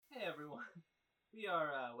We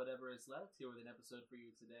are Whatever is left here with an episode for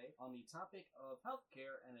you today on the topic of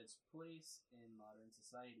healthcare and its place in modern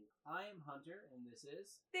society. I am Hunter, and this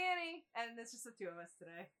is Danny, and it's just the two of us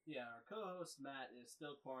today. Yeah. Our co-host Matt is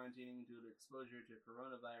still quarantining due to exposure to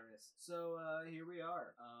coronavirus. So here we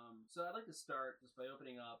are. So I'd like to start just by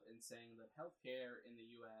opening up and saying that healthcare in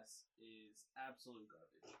the U.S. is absolute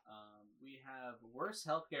garbage. We have worse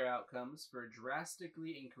healthcare outcomes for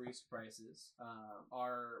drastically increased prices.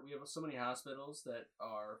 We have so many hospitals that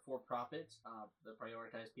are for profit, that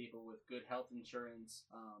prioritize people with good health insurance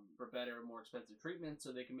for better, more expensive treatment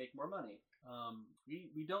so they can make more money.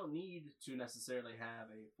 We don't need to necessarily have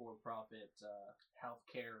a for-profit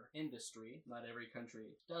healthcare industry. Not every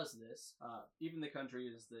country does this. Even the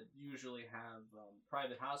countries that usually have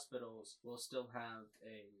private hospitals will still have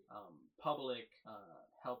a public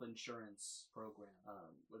health insurance program,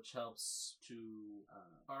 which helps to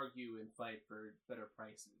argue and fight for better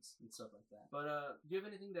prices and stuff like that. But do you have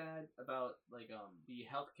anything to add about the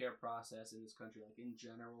healthcare process in this country, like in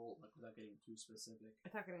general, like without getting too specific?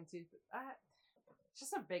 Without getting too, it's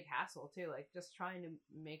just a big hassle too. Like just trying to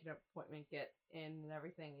make an appointment, get in, and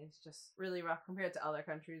everything is just really rough compared to other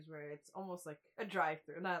countries where it's almost like a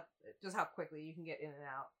drive-through. Not just how quickly you can get in and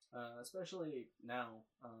out. Especially now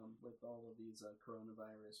with all of these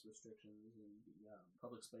coronavirus restrictions in the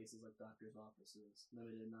public spaces like doctors' offices,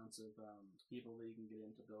 limited amounts of people that you can get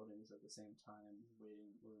into buildings at the same time,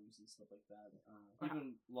 waiting rooms and stuff like that.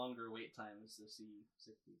 Even longer wait times to see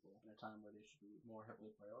sick people in a time where they should be more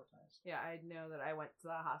heavily prioritized. Yeah, I know that I went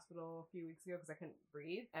to the hospital a few weeks ago because I couldn't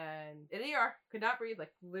breathe, and in the ER, could not breathe.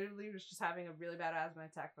 Like literally was just having a really bad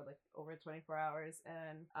asthma attack for like over 24 hours,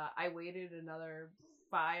 and I waited another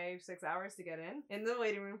 5-6 hours to get in the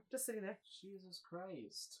waiting room, just sitting there. Jesus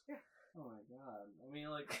Christ. Yeah. Oh my god. I mean,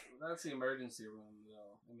 like, that's the emergency room,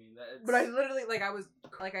 though. I mean, that's... But I literally,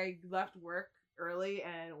 I left work early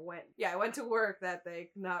and I went to work that day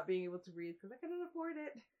not being able to breathe because I couldn't afford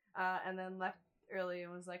it. And then left early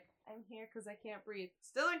and was like, I'm here because I can't breathe.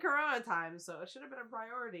 Still in Corona time, so it should have been a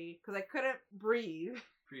priority because I couldn't breathe.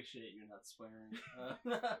 Appreciate you not swearing.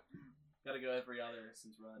 Gotta go every other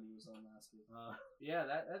since Rodney was on last week. Yeah,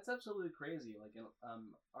 that's absolutely crazy. Like,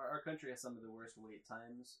 our country has some of the worst wait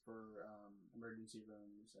times for emergency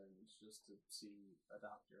rooms and just to see a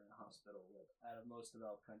doctor in a hospital. Like, out of most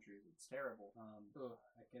developed countries, it's terrible.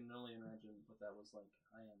 I can only imagine what that was like.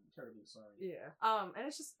 I am terribly sorry. Yeah. And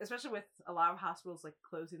it's just, especially with a lot of hospitals like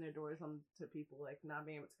closing their doors to people like not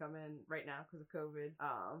being able to come in right now because of COVID.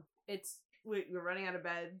 We're running out of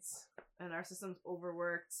beds, and our system's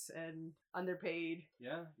overworked and underpaid.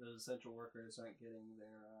 Yeah, those essential workers aren't getting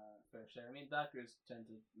their fair share. I mean, doctors tend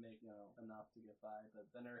to make enough to get by, but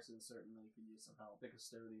the nurses certainly could use some help. The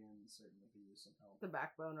custodians certainly could use some help. The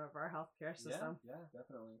backbone of our healthcare system. Yeah,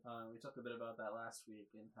 definitely. We talked a bit about that last week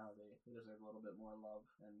and how they deserve a little bit more love,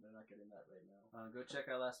 and they're not getting that right now. Go check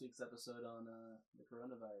out last week's episode on the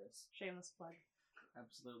coronavirus. Shameless plug.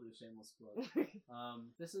 Absolutely shameless plug.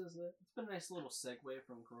 It's been a nice little segue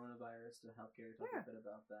from coronavirus to healthcare. Talk a bit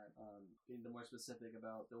about that. Getting more specific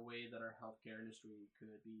about the way that our healthcare industry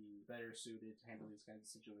could be better suited to handle these kinds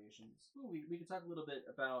of situations. We could talk a little bit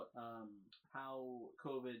about how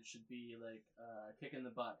COVID should be like kick in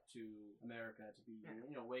the butt to America to be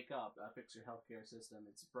wake up, fix your healthcare system.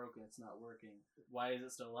 It's broken. It's not working. Why is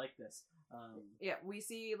it still like this? We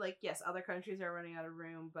see yes, other countries are running out of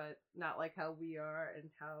room, but not like how we are.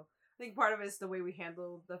 And how I think part of it is the way we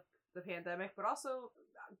handle the pandemic, but also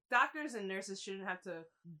doctors and nurses shouldn't have to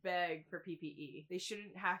beg for PPE. They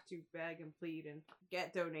shouldn't have to beg and plead and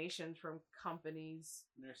get donations from companies.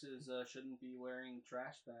 Nurses shouldn't be wearing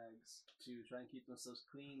trash bags to try and keep themselves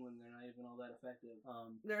clean when they're not even all that effective.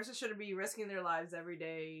 Nurses shouldn't be risking their lives every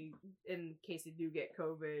day in case they do get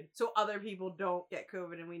COVID, so other people don't get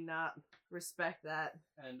COVID, and we not respect that.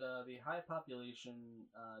 And the high population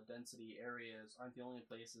density areas aren't the only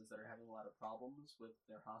places that are having a lot of problems with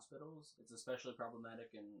their hospitals. It's especially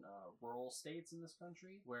problematic in rural states in this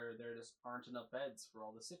country where there just aren't enough beds for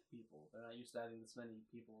all the sick people. They're not used to having this many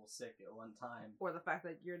people sick at one time. Or the fact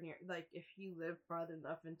that you're near, if you live far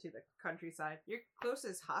enough into the countryside, your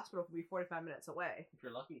closest hospital could be 45 minutes away. If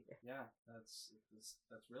you're lucky. Yeah, that's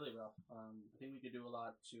really rough. I think we could do a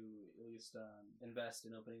lot to at least invest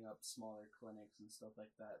in opening up smaller clinics and stuff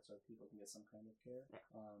like that so people can get some kind of care.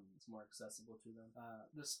 It's more accessible to them.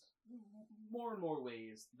 Just more and more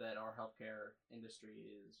ways that our healthcare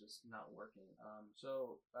industry is just not working.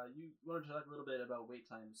 So you wanted to talk a little bit about wait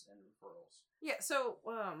times and referrals. Yeah, so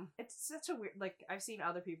it's such a weird, I've seen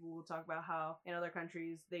other people will talk about how in other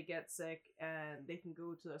countries they get sick and they can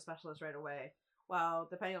go to a specialist right away. Well,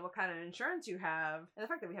 depending on what kind of insurance you have, and the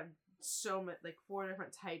fact that we have so much, like 4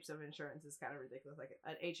 different types of insurance is kind of ridiculous. Like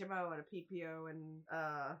an HMO and a PPO, and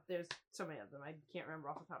there's so many of them. I can't remember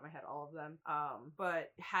off the top of my head all of them.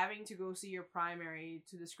 But having to go see your primary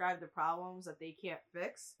to describe the problems that they can't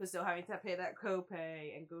fix, but still having to pay that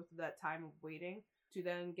copay and go through that time of waiting to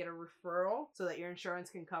then get a referral so that your insurance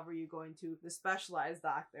can cover you going to the specialized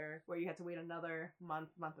doctor, where you had to wait another month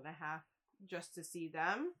and a half just to see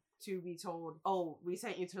them, to be told, oh, we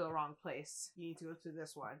sent you to the wrong place, you need to go to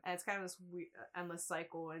this one. And it's kind of this weird, endless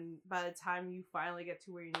cycle, and by the time you finally get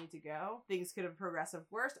to where you need to go, things could have progressed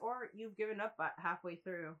worse, or you've given up halfway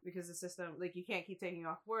through because the system, like, you can't keep taking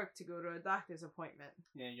off work to go to a doctor's appointment.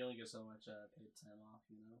 Yeah, you only get so much paid time off,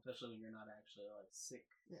 you know, especially when you're not actually like sick.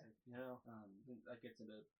 Yeah. You know, that gets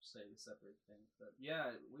into slightly separate things, but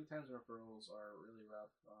yeah, wait times and referrals are really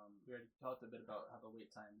rough. We already talked a bit about how the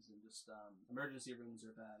wait times and just emergency rooms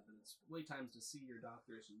are bad, but it's wait times to see your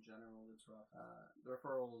doctors in general that's rough. The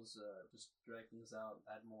referrals just drag things out,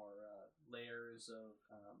 add more layers of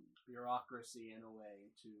bureaucracy in a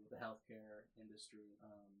way to the healthcare industry,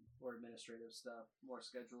 more administrative stuff, more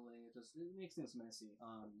scheduling. It makes things messy.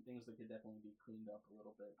 Things that could definitely be cleaned up a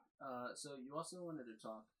little bit. So you also wanted to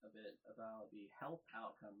talk a bit about the health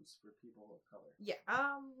outcomes for people of color. Yeah.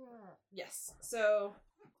 Yes. So,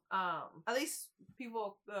 at least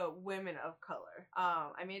women of color.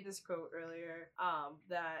 I made this quote earlier,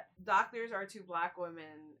 that doctors are to black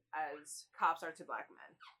women as cops are to black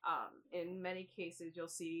men. In many cases, you'll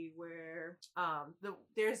see where,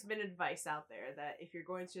 there's been advice out there that if you're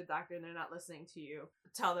going to a doctor and they're not listening to you,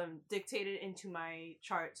 tell them, dictate it into my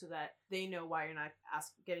chart so that they know why you're not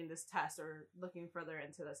getting this test or looking further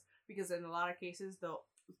into this. Because in a lot of cases, they'll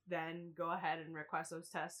then go ahead and request those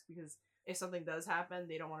tests, because if something does happen,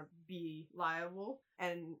 they don't want to be liable.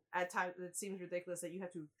 And at times, it seems ridiculous that you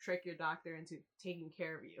have to trick your doctor into taking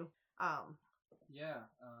care of you. Yeah,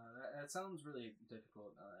 that sounds really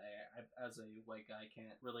difficult. I, as a white guy,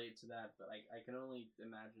 can't relate to that, but I can only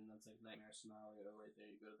imagine that's like a nightmare scenario right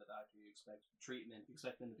there. You go to the doctor, you expect treatment, you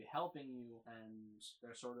expect them to be helping you, and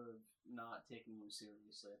they're sort of not taking you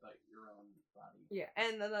seriously about your own body. Yeah,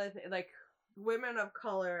 and another thing, like, women of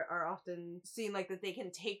color are often seen like that they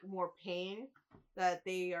can take more pain, that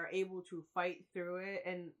they are able to fight through it,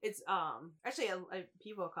 and it's actually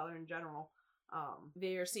people of color in general,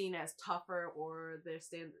 they are seen as tougher, or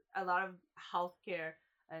a lot of healthcare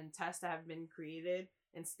and tests that have been created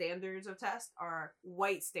and standards of tests are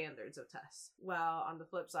white standards of tests. While on the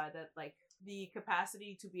flip side, that like the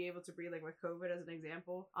capacity to be able to breathe, like with COVID as an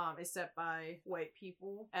example, is set by white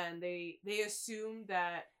people, and they assume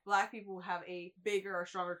that black people have a bigger or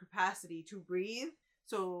stronger capacity to breathe,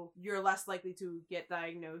 so you're less likely to get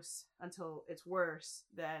diagnosed until it's worse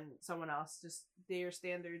than someone else. Just their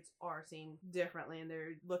standards are seen differently, and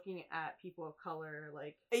they're looking at people of color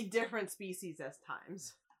like a different species at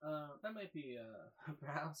times. That might be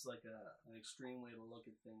perhaps like an extreme way to look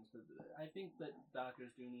at things, but I think that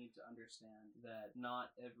doctors do need to understand that not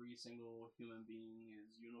every single human being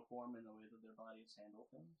is uniform in the way that their bodies handle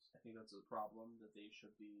things. I think that's a problem that they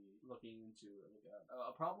should be looking into. Like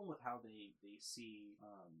a problem with how they see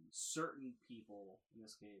certain people, in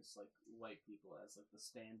this case like white people, as like the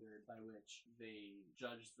standard by which they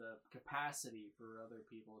judge the capacity for other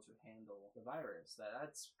people to handle the virus.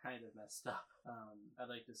 That's kind of messed up. I'd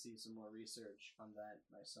like to see some more research on that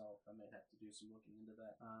myself. I might have to do some looking into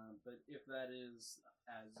that. But if that is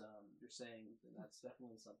as you're saying, then that's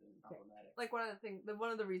definitely something problematic. Like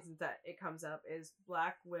one of the reasons that it comes up is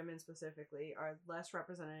black women specifically are less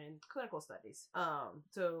represented in clinical studies.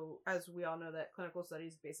 So as we all know, that clinical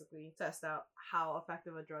studies basically test out how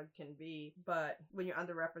effective a drug can be, but when you're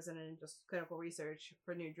underrepresented in just clinical research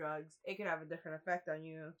for new drugs, it can have a different effect on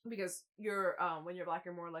you, because you're when you're black,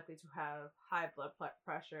 you're more likely to have high blood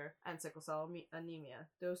pressure and sickle cell anemia.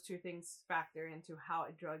 Those two things factor into how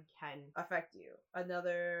a drug can affect you.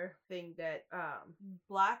 Another thing that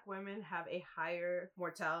black women have a higher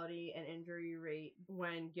mortality and injury rate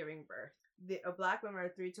when giving birth. Black women are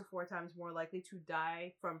 3 to 4 times more likely to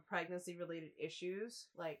die from pregnancy-related issues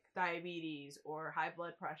like diabetes or high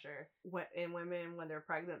blood pressure. In women, when they're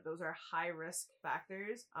pregnant, those are high-risk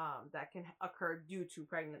factors that can occur due to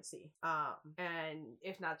pregnancy. And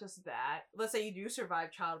if not just that, let's say you do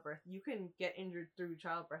survive childbirth, you can get injured through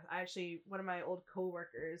childbirth. One of my old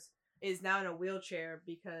coworkers is now in a wheelchair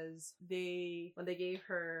because when they gave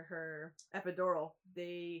her epidural,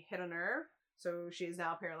 they hit a nerve. So she is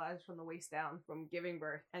now paralyzed from the waist down from giving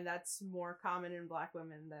birth. And that's more common in black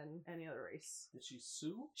women than any other race. Did she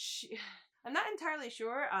sue? I'm not entirely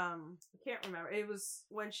sure. I can't remember. It was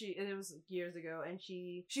it was years ago, and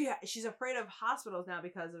she's afraid of hospitals now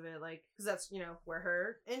because of it, like, because that's, where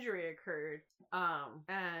her injury occurred.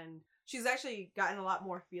 And she's actually gotten a lot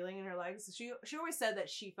more feeling in her legs. She always said that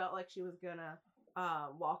she felt like she was gonna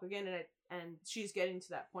walk again, and she's getting to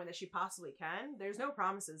that point that she possibly can. There's no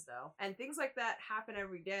promises though, and things like that happen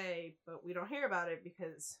every day, but we don't hear about it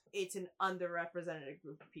because it's an underrepresented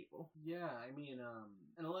group of people. Yeah, I mean,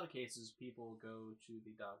 in a lot of cases, people go to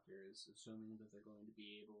the doctors assuming that they're going to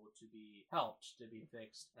be able to be helped, to be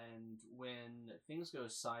fixed, and when things go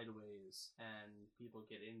sideways and people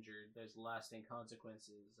get injured, there's lasting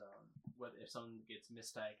consequences. What if someone gets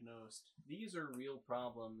misdiagnosed? These are real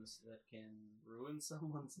problems that can ruin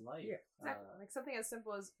someone's life. Yeah. Exactly. Like something as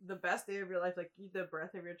simple as the best day of your life, like the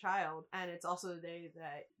birth of your child, and it's also the day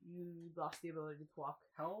that you lost the ability to walk.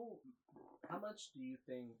 How much do you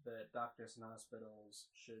think that doctors and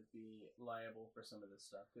hospitals should be liable for some of this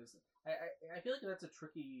stuff? Because I feel like that's a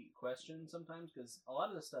tricky question sometimes, because a lot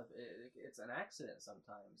of this stuff, it's an accident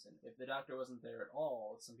sometimes, and if the doctor wasn't there at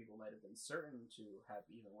all, some people might have been certain to have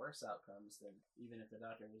even worse outcomes than even if the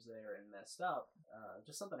doctor was there and messed up.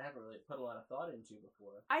 Just something I haven't really put a lot of thought into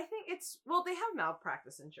before. I think they have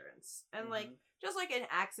malpractice insurance, and just like an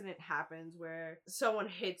accident happens where someone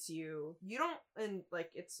hits you, you don't, and like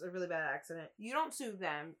it's a really bad accident, you don't sue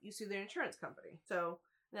them, you sue their insurance company. So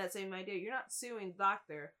that same idea, you're not suing the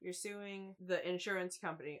doctor, you're suing the insurance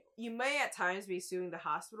company. You may at times be suing the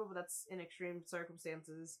hospital, but that's in extreme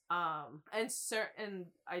circumstances. And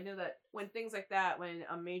I know that when things like that, when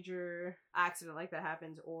a major accident like that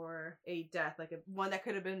happens, or a death, like one that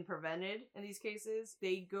could have been prevented in these cases,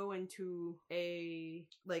 they go into the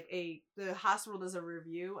hospital does a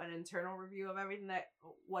review, an internal review of everything, that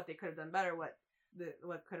what they could have done better, what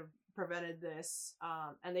could have prevented this,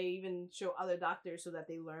 and they even show other doctors so that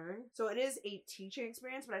they learn. So it is a teaching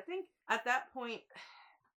experience, but I think at that point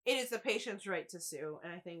it is the patient's right to sue.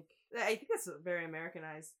 And I think it's a very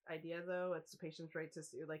Americanized idea, though. It's the patient's right to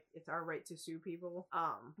sue, like it's our right to sue people.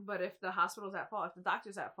 But if the hospital's at fault, if the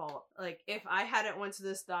doctor's at fault, like if I hadn't went to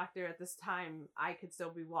this doctor at this time, I could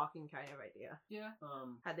still be walking, kind of idea. Yeah.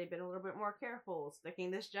 Had they been a little bit more careful,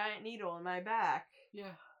 sticking this giant needle in my back.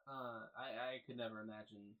 Yeah. I could never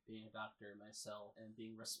imagine being a doctor myself and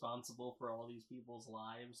being responsible for all these people's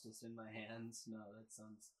lives just in my hands. No, that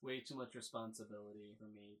sounds way too much responsibility for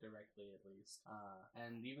me, directly at least.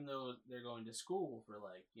 And even though they're going to school for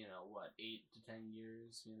 8 to 10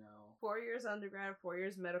 years, 4 years undergrad, 4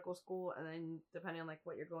 years medical school, and then depending on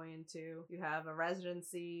what you're going into, you have a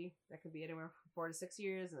residency that could be anywhere from 4 to 6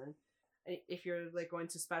 years, and then if you're going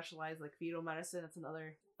to specialize fetal medicine, it's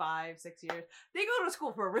another 5-6 years. They go to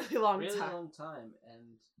school for a really long time.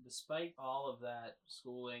 And despite all of that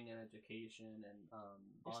schooling and education and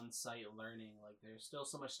on-site learning, there's still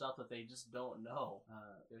so much stuff that they just don't know.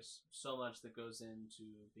 There's so much that goes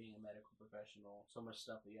into being a medical professional, so much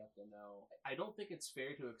stuff that you have to know. I don't think it's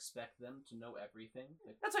fair to expect them to know everything.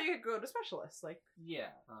 That's why you could go to specialists,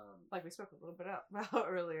 yeah, we spoke a little bit about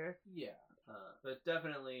earlier. Yeah. But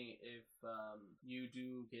definitely, if you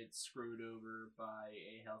do get screwed over by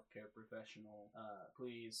a healthcare professional,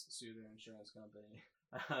 please sue their insurance company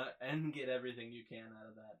and get everything you can out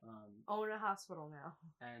of that. Own a hospital now.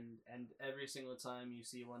 And every single time you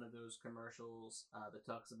see one of those commercials that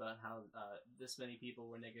talks about how this many people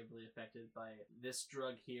were negatively affected by this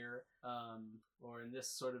drug here, or in this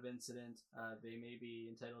sort of incident, they may be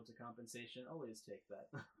entitled to compensation, always take that.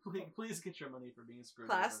 Please get your money for being screwed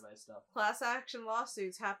over by stuff. Class action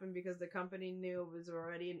lawsuits happen because the company knew it was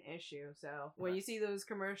already an issue. So when you see those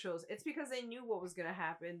commercials, it's because they knew what was going to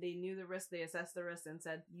happen. They knew the risk. They assessed the risk and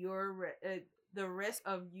said, the risk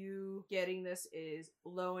of you getting this is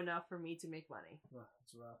low enough for me to make money.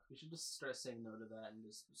 It's rough. We should just start saying no to that and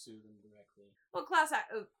just sue them directly. Well,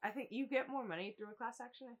 I think you get more money through a class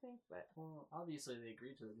action, I think, but... Well, obviously they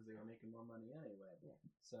agreed to it because they were making more money anyway. Yeah.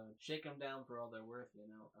 So, shake them down for all they're worth, The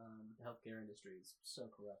healthcare industry is so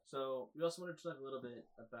corrupt. So, we also wanted to talk a little bit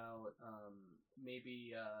about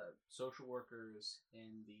maybe social workers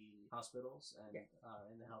in the hospitals and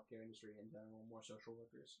in the healthcare industry in general, more social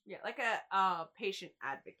workers. Yeah, like a patient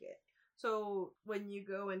advocate. So when you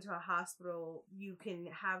go into a hospital, you can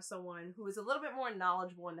have someone who is a little bit more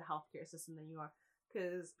knowledgeable in the healthcare system than you are.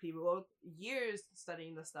 Because people go years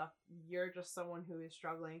studying this stuff. You're just someone who is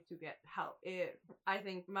struggling to get help.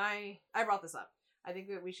 I brought this up. I think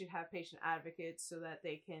that we should have patient advocates so that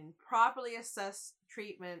they can properly assess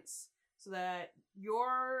treatments, so that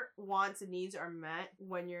your wants and needs are met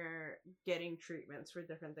when you're getting treatments for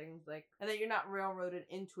different things, like, and that you're not railroaded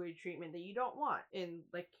into a treatment that you don't want. In,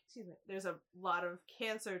 like, excuse me, there's a lot of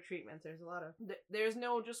cancer treatments. There's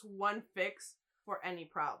no just one fix for any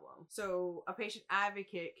problem. So a patient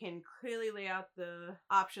advocate can clearly lay out the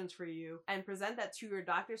options for you and present that to your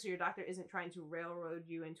doctor, so your doctor isn't trying to railroad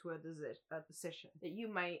you into a decision that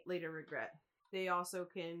you might later regret. They also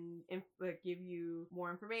can give you more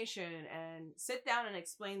information and sit down and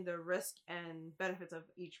explain the risk and benefits of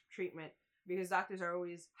each treatment, because doctors are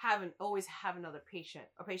always have another patient.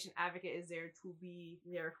 A patient advocate is there to be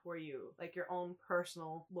there for you, like your own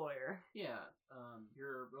personal lawyer. Yeah,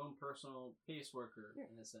 your own personal caseworker,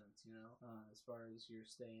 in a sense, as far as your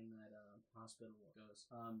stay in that hospital goes.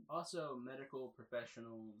 Also, medical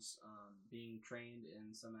professionals being trained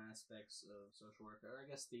in some aspects of social work. Or I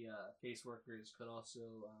guess the caseworkers could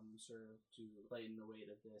also serve to lighten the weight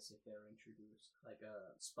of this if they're introduced, like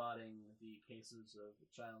spotting the cases of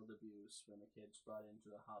child abuse when the kid's brought into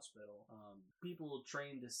the hospital. People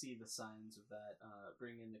trained to see the signs of that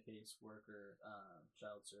bring in the caseworker,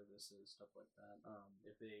 child services, stuff like that.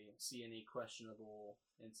 If they see any questionable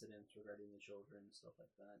incidents regarding the children, stuff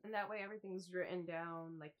like that. And that way everything's written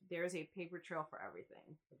down, like there's a paper trail for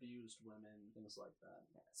everything. Abused women, things like that.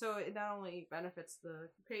 So it not only benefits the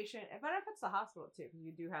patient, it benefits the hospital too, because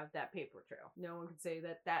you do have that paper trail. No one can say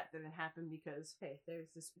that didn't happen because, hey,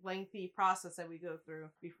 there's this lengthy process that we go through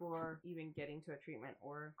before even getting to a treatment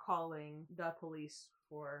or calling the police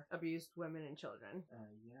for abused women and children.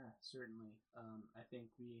 Yeah, certainly. I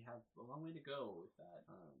think we have a long way to go with that.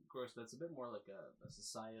 Of course, that's a bit more like a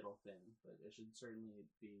societal thing, but it should certainly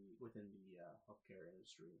be within the healthcare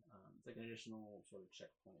industry. It's like an additional sort of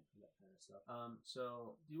checkpoint for that kind of stuff.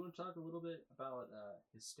 So, do you want to talk a little bit about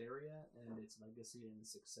hysteria and its legacy and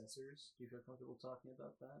successors? Do you feel comfortable talking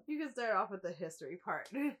about that? You can start off with the history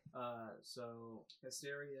part. So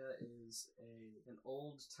hysteria is an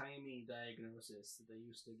old-timey diagnosis that they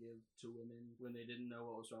used to give to women when they didn't know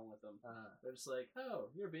what was wrong with them. They're just like, oh,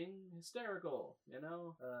 you're being hysterical,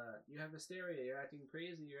 you have hysteria, you're acting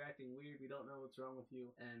crazy, you're acting weird, we don't know what's wrong with you.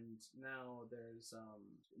 And now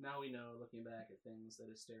now we know, looking back at things, that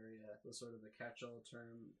hysteria was sort of a catch-all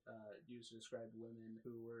term used to describe women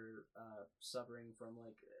who were suffering from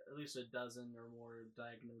like at least a dozen or more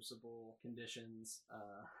diagnosable conditions,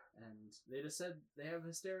 and they just said they have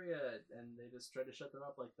hysteria, and they just try to shut them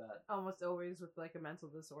up like that. Almost always with like a mental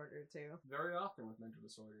disorder too. Very often with mental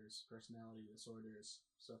disorders, personality disorders,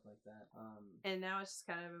 stuff like that. And now it's just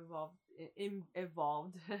kind of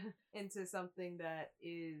evolved into something that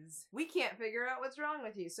is, we can't figure out what's wrong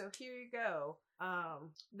with you, so here you go.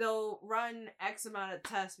 They'll run X amount of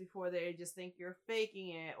tests before they just think you're faking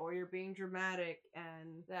it or you're being dramatic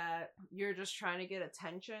and that you're just trying to get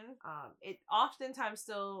attention. It oftentimes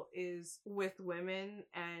still is with women,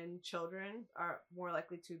 and children are more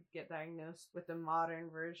likely to get diagnosed with the modern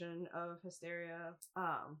version of hysteria.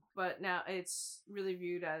 But now it's really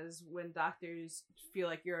viewed as when doctors feel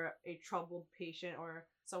like you're a troubled patient or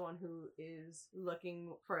someone who is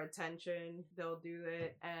looking for attention, they'll do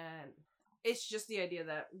it. And it's just the idea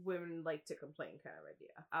that women like to complain kind of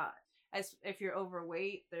idea. As if you're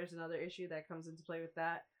overweight, there's another issue that comes into play with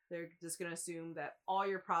that. They're just going to assume that all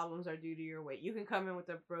your problems are due to your weight. You can come in with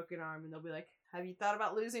a broken arm and they'll be like, have you thought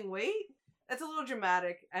about losing weight? That's a little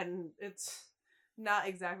dramatic, and it's not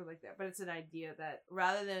exactly like that, but it's an idea that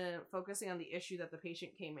rather than focusing on the issue that the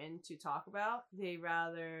patient came in to talk about, they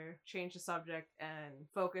rather change the subject and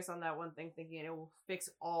focus on that one thing, thinking it will fix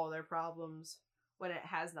all their problems when it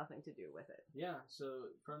has nothing to do with it. Yeah, so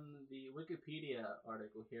from the Wikipedia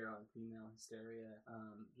article here on female hysteria,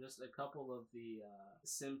 just a couple of the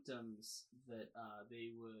symptoms that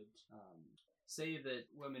they would say that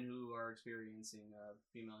women who are experiencing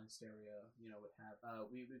female hysteria, would have.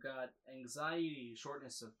 We've got anxiety,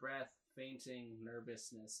 shortness of breath, fainting,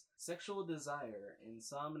 nervousness, sexual desire,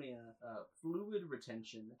 insomnia, fluid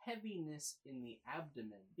retention, heaviness in the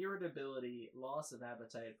abdomen, irritability, loss of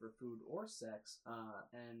appetite for food or sex,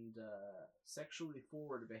 and sexually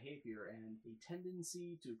forward behavior, and a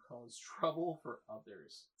tendency to cause trouble for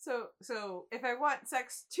others. So if I want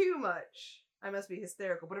sex too much, I must be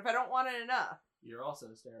hysterical. But if I don't want it enough, you're also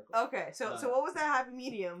hysterical. Okay, so what was that happy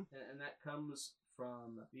medium? And that comes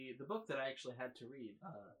from the book that I actually had to read.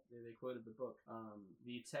 They quoted the book.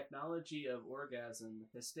 The Technology of Orgasm,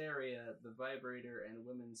 Hysteria, the Vibrator, and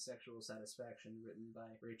Women's Sexual Satisfaction, written by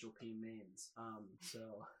Rachel P. Maines.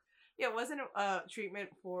 Yeah, wasn't it treatment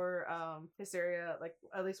for hysteria? Like,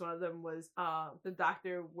 at least one of them was the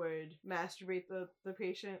doctor would masturbate the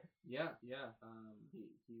patient. Yeah.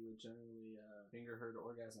 He would generally finger her to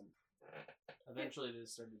orgasm. Eventually, they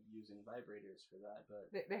started using vibrators for that, but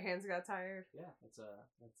Their hands got tired. yeah, it's a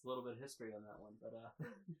little bit of history on that one. But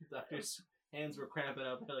doctors' hands were cramping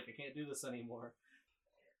up. They're like, I can't do this anymore.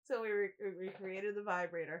 So we recreated the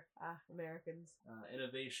vibrator. Americans.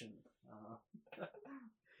 Innovation.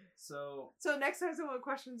 So next time someone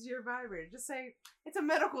questions your vibrator, just say it's a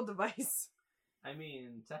medical device. I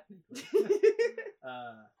mean, technically,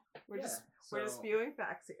 We're just spewing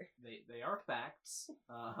facts here. They are facts,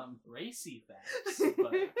 racy facts,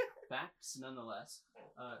 but facts nonetheless.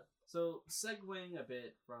 So segueing a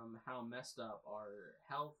bit from how messed up our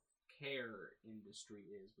health care industry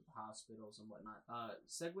is with hospitals and whatnot,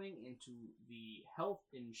 segueing into the health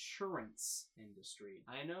insurance industry.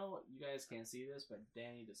 I know you guys can't see this, but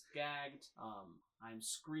Danny just gagged. I'm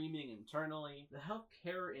screaming internally. The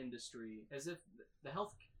healthcare industry, as if the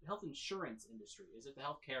health insurance industry, as if the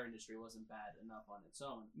healthcare industry wasn't bad enough on its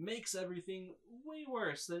own, makes everything way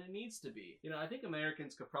worse than it needs to be. You know, I think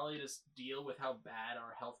Americans could probably just deal with how bad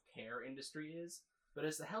our healthcare industry is, but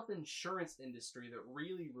it's the health insurance industry that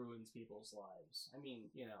really ruins people's lives. I mean,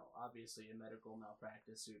 you know, obviously a medical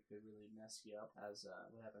malpractice suit could really mess you up, as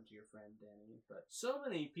what happened to your friend Danny. But so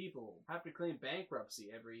many people have to claim bankruptcy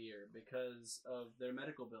every year because of their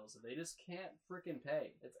medical bills that they just can't freaking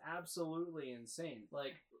pay. It's absolutely insane.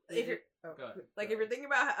 Like, if you're if you're thinking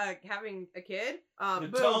about having a kid,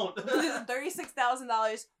 don't.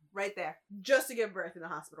 $36,000 right there just to give birth in the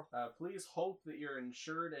hospital. Please hope that you're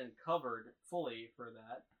insured and covered fully for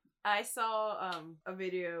that. I saw a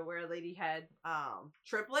video where a lady had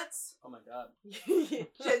triplets. Oh my god. She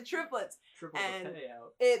had triplets. Triple and the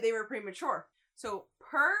payout. They were premature. So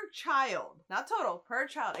per child, not total, per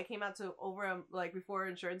child, it came out to over before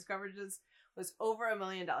insurance coverages was over $1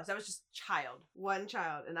 million. That was just one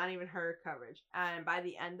child, and not even her coverage. And by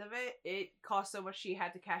the end of it, it cost so much she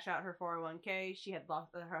had to cash out her 401k. She had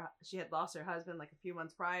lost her husband like a few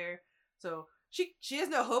months prior, so she has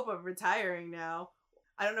no hope of retiring now.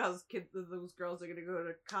 I don't know how those girls are gonna go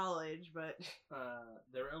to college, but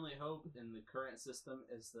their only hope in the current system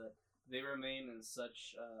is that they remain in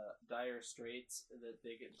such dire straits that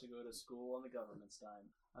they get to go to school on the government's dime.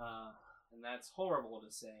 And that's horrible to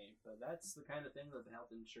say, but that's the kind of thing that the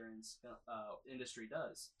health insurance industry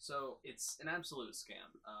does. So it's an absolute scam.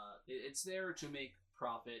 It's there to make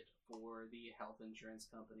profit for the health insurance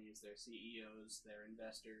companies, their CEOs, their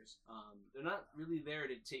investors. They're not really there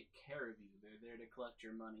to take care of you. They're there to collect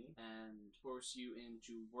your money and force you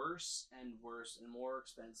into worse and worse and more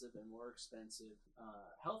expensive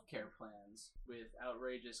healthcare plans with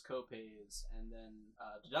outrageous copays and then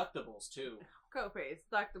deductibles too. Copays,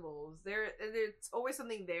 deductibles. There's always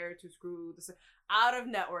something there to screw this out of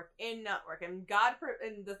network, in network, and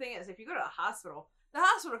and the thing is, if you go to a hospital, the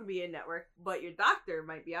hospital can be in network, but your doctor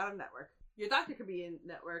might be out of network. Your doctor could be in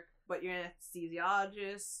network, but your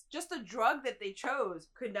anesthesiologist, just the drug that they chose,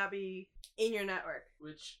 could not be in your network.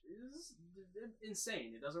 Which is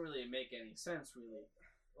insane. It doesn't really make any sense, really.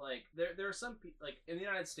 Like, there are some people, like, in the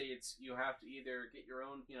United States, you have to either get your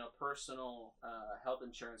own, personal health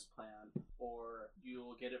insurance plan, or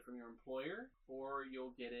you'll get it from your employer, or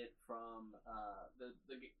you'll get it from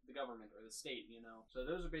the government or the state, So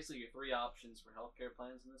those are basically your three options for healthcare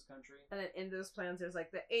plans in this country. And then in those plans, there's,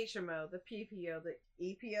 like, the HMO, the PPO, the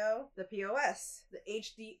EPO, the POS, the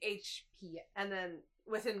HDHP, and then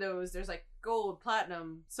within those, there's, like, gold,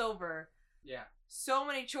 platinum, silver. Yeah. So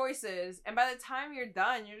many choices, and by the time you're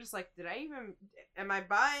done, you're just like, am I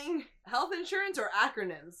buying health insurance or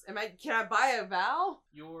acronyms? Can I buy a vowel?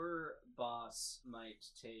 Your boss might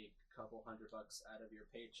take a couple $100 out of your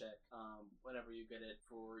paycheck whenever you get it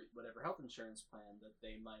for whatever health insurance plan that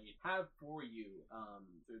they might have for you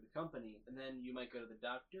through the company, and then you might go to the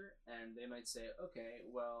doctor and they might say, okay,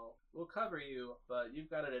 well, we'll cover you, but you've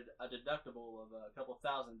got a deductible of a couple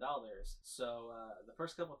 $1,000, so the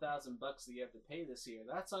first couple $1,000 that you have to pay this year,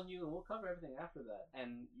 that's on you, and we'll cover everything after that.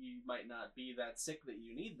 And you might not be that sick that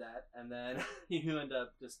you need that, and then you end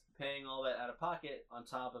up just paying all that out of pocket on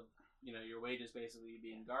top of your wages basically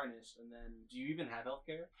being garnished. And then, do you even have health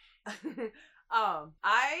care? Health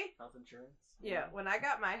insurance? Yeah, when I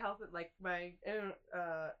got my health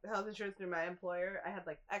insurance through my employer, I had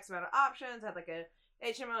like X amount of options. I had like a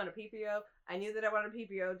HMO and a PPO. I knew that I wanted a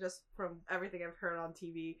PPO just from everything I've heard on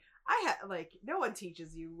TV. I had no one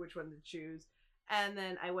teaches you which one to choose. And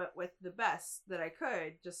then I went with the best that I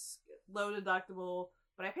could, just low deductible,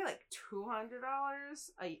 but I pay like $200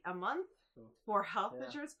 a month for health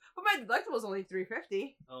insurance, but my deductible is only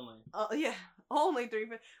 $350. Only. Yeah, Only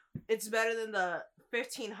it's better than the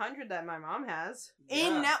 1,500 that my mom has Yeah.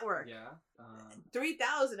 in network. Yeah.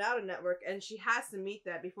 3,000 out of network, and she has to meet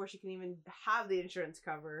that before she can even have the insurance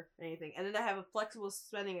cover anything. And then I have a flexible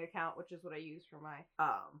spending account, which is what I use for my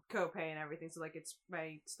copay and everything. So like it's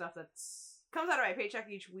my stuff that's comes out of my paycheck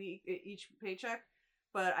each paycheck,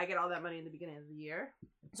 but I get all that money in the beginning of the year,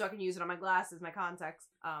 so I can use it on my glasses, my contacts.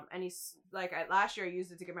 Last year I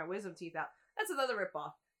used it to get my wisdom teeth out. That's another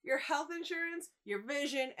ripoff. Your health insurance, your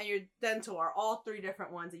vision, and your dental are all 3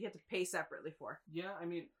 different ones that you have to pay separately for. Yeah, I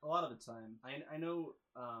mean, a lot of the time. I know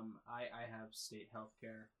I have state health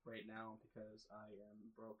care right now because I am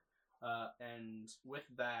broke. And with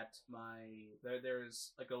that,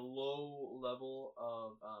 there's like a low level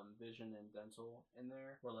of vision and dental in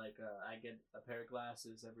there, where like I get a pair of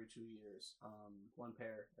glasses every 2 years, 1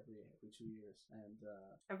 pair every 2 years,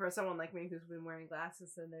 and for someone like me who's been wearing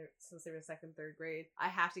glasses since they were 2nd, 3rd grade, I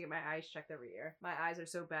have to get my eyes checked every year. My eyes are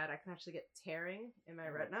so bad I can actually get tearing in my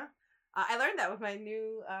retina. I learned that with my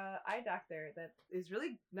new eye doctor that is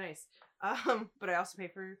really nice. But I also pay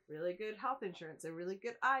for really good health insurance and really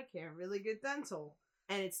good eye care, really good dental.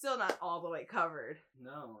 And it's still not all the way covered.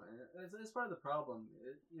 No, it's part of the problem.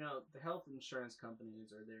 The health insurance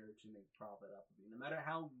companies are there to make profit off of you. No matter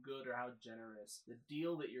how good or how generous the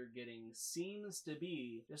deal that you're getting seems to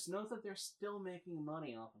be, just know that they're still making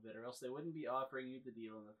money off of it, or else they wouldn't be offering you the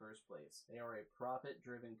deal in the first place. They are a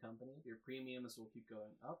profit-driven company. Your premiums will keep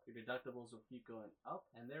going up, your deductibles will keep going up,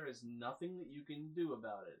 and there is nothing that you can do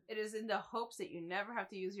about it. It is in the hopes that you never have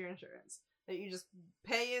to use your insurance. That you just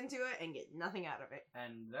pay into it and get nothing out of it.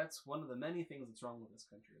 And that's one of the many things that's wrong with this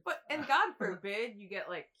country. And God forbid you get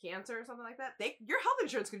like cancer or something like that. Your health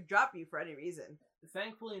insurance could drop you for any reason.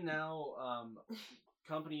 Thankfully now,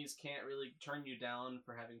 companies can't really turn you down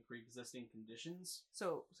for having pre-existing conditions.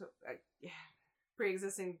 Yeah,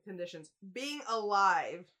 pre-existing conditions. Being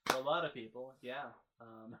alive. For a lot of people, yeah.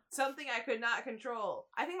 Something I could not control.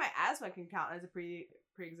 I think my asthma can count as a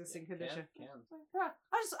pre-existing condition. Can.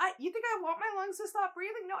 You think I want my lungs to stop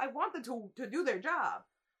breathing? No, I want them to do their job.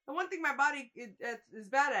 The one thing my body is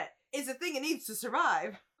bad at is the thing it needs to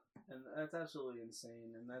survive. And that's absolutely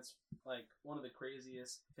insane. And that's like one of the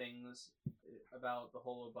craziest things about the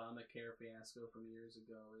whole Obamacare fiasco from years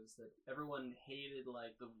ago is that everyone hated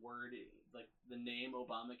like the word, like the name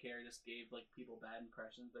Obamacare just gave like people bad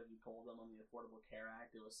impressions. But if you told them on the Affordable Care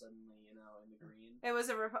Act, it was suddenly in the green. It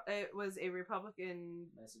was a Republican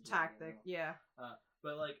tactic, yeah.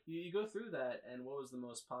 But like you go through that, and what was the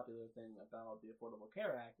most popular thing about the Affordable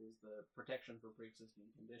Care Act is the protection for pre-existing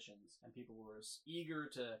conditions, and people were eager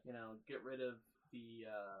to get rid of the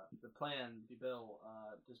bill,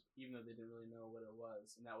 just even though they didn't really know what it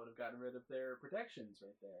was, and that would have gotten rid of their protections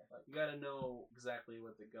right there. Like you got to know exactly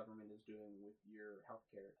what the government is doing with your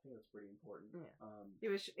healthcare. I think that's pretty important. Yeah.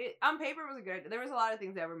 On paper it was a good. There was a lot of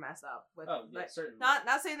things that were messed up. Certainly. Not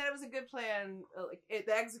saying that it was a good plan.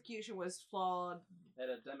 The execution was flawed. Had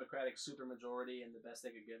a Democratic supermajority, and the best they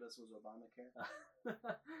could give us was Obamacare.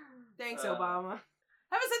 Thanks, Obama.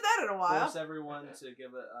 Haven't said that in a while. Force everyone to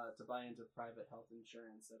to buy into private health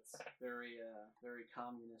insurance. That's very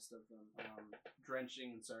communist of them.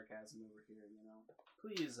 Drenching in sarcasm over here,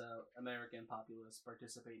 Please, American populists,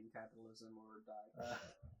 participate in capitalism or die.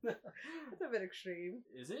 That's a bit extreme.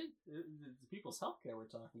 Is it? It's people's healthcare we're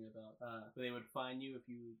talking about. They would fine you if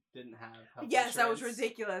you didn't have health Yes, insurance. that was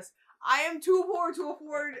ridiculous. I am too poor to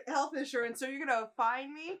afford health insurance, so you're gonna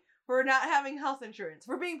fine me for not having health insurance,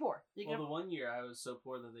 for being poor. The 1 year I was so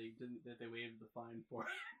poor that they waived the fine for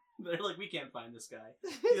it. They're like, we can't find this guy.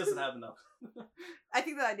 He doesn't have enough. I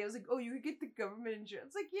think the idea was like, oh, you could get the government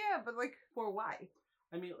insurance. Like, yeah, but like, for why?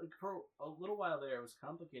 I mean, like, for a little while there, it was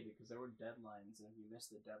complicated because there were deadlines, and if you missed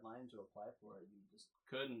the deadline to apply for it, you just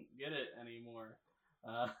couldn't get it anymore.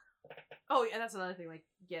 Oh, and that's another thing. Like,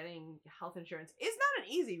 getting health insurance is not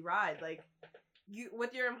an easy ride. Like,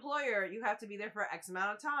 with your employer, you have to be there for X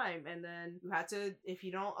amount of time, and then you have to, if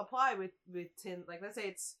you don't apply with 10, like let's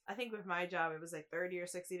say I think with my job it was like 30 or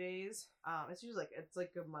 60 days. It's usually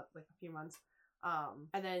like a month, like a few months.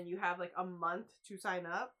 And then you have like a month to sign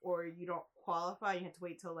up, or you don't qualify. You have to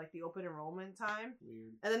wait till like the open enrollment time.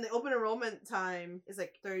 Weird. And then the open enrollment time is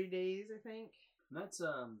like 30 days, I think. And that's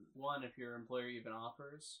one, if your employer even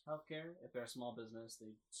offers healthcare. If they're a small business,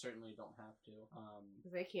 they certainly don't have to.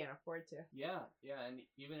 Because they can't afford to. Yeah, and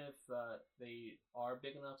even if they are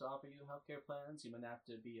big enough to offer you healthcare plans, you might have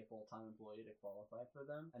to be a full-time employee to qualify for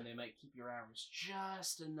them, and they might keep your hours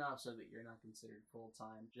just enough so that you're not considered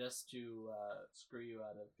full-time, just to screw you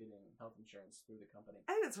out of getting health insurance through the company.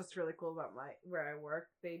 I think that's what's really cool about where I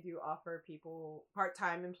work. They do offer people,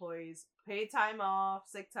 part-time employees, paid time off,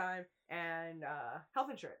 sick time, and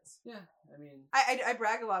health insurance. Yeah, I mean, I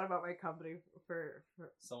brag a lot about my company for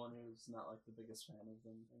someone who's not like the biggest fan of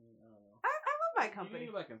them. I mean, I don't know. I love my company.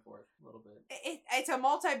 You go back and forth a little bit. It's a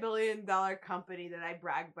multi-billion-dollar company that I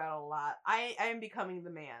brag about a lot. I am becoming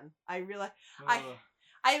the man. I realize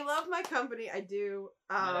I love my company. I do.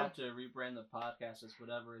 Might have to rebrand the podcast as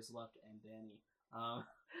Whatever Is Left and Danny.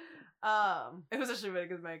 It was actually funny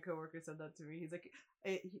because my coworker said that to me. He's like,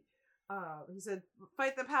 he said,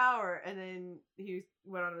 "Fight the power," and then he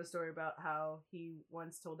went on to a story about how he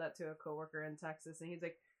once told that to a coworker in Texas, and he's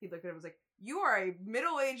like, he looked at him and was like, "You are a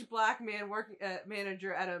middle-aged black man working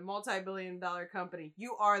manager at a multi-billion-dollar company.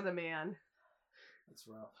 You are the man." That's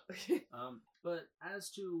rough. But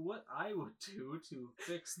as to what I would do to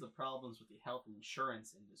fix the problems with the health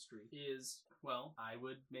insurance industry is, well, I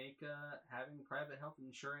would make having private health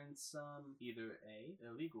insurance either A,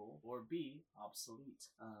 illegal, or B, obsolete.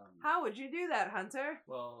 How would you do that, Hunter?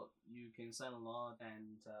 Well, you can sign a law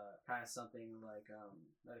and pass something like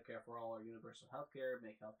Medicare for all or universal healthcare,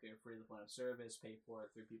 make healthcare free at the point of service, pay for it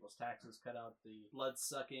through people's taxes, cut out the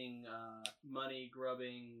blood-sucking,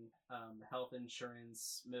 money-grubbing health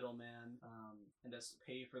insurance middleman, and just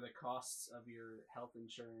pay for the costs of your health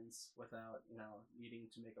insurance without, needing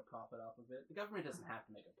to make a profit off of it. The government doesn't have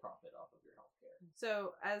to make a profit off of your healthcare.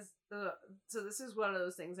 So this is one of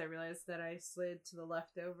those things I realized that I slid to the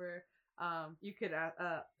leftover. You could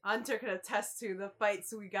Hunter could attest to the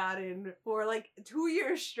fights we got in for like 2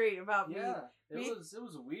 years straight about me. Yeah, it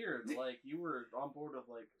was weird. Like you were on board with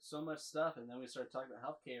like so much stuff, and then we started talking about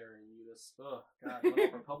healthcare, and you just went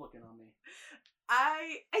all Republican on me.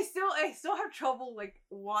 I still have trouble like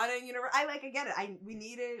wanting I get it. We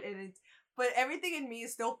need it, and it's but everything in me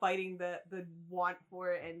is still fighting the want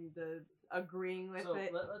for it and the agreeing with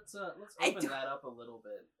it. Let's open that up a little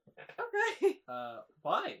bit. Okay.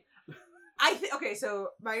 Why? Okay, so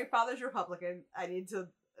my father's Republican. I need to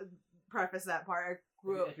preface that part. I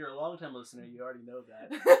grew up. If you're a long-time listener, you already know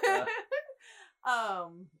that.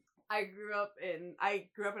 I grew up in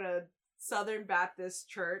a Southern Baptist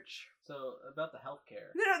church. So about the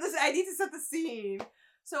healthcare. No, I need to set the scene.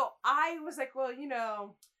 So I was like, well,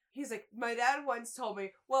 he's like, my dad once told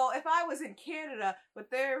me, well, if I was in Canada with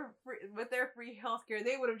their free healthcare,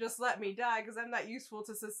 they would have just let me die because I'm not useful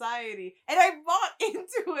to society. And I bought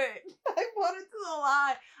into it. I bought into the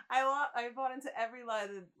lie. I bought into every lie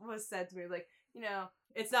that was said to me. Like,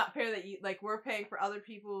 it's not fair that we're paying for other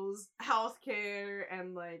people's healthcare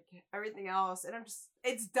and like everything else. And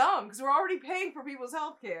it's dumb because we're already paying for people's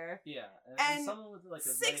healthcare. Yeah. And someone with like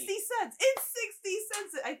 60 cents. It's 60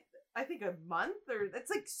 cents. I think a month, or it's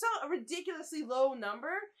like a ridiculously low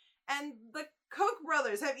number. And the Koch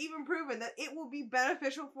brothers have even proven that it will be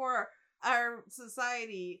beneficial for our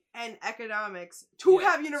society and economics to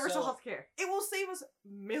have universal health care. It will save us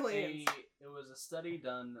millions. It was a study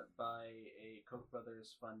done by a Koch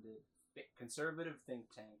brothers funded conservative think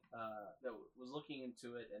tank that was looking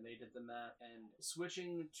into it, and they did the math, and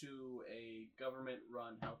switching to a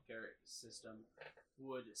government-run healthcare system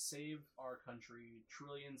would save our country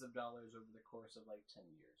trillions of dollars over the course of like 10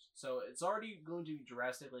 years. So it's already going to be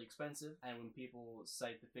drastically expensive, and when people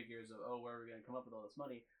cite the figures of, where are we going to come up with all this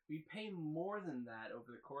money, we pay more than that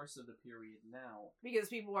over the course of the period now. Because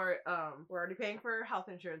people are we're already paying for health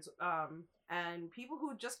insurance, and people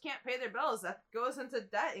who just can't pay their bills, that goes into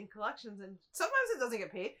debt and collections, and sometimes it doesn't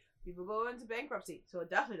get paid. People go into bankruptcy, so it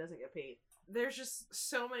definitely doesn't get paid. There's just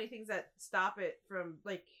so many things that stop it from,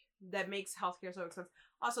 that makes healthcare so expensive.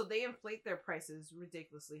 Also, they inflate their prices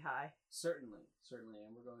ridiculously high. Certainly,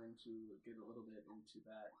 and we're going to get a little bit into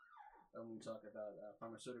that when we talk about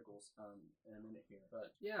pharmaceuticals in a minute here.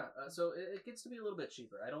 But yeah, so it gets to be a little bit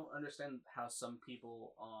cheaper. I don't understand how some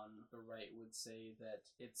people on the right would say that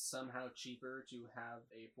it's somehow cheaper to have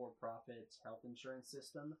a for-profit health insurance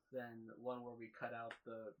system than one where we cut out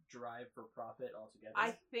the drive for profit altogether.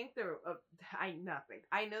 I think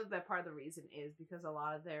I know that part of the reason is because a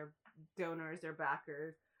lot of their donors, their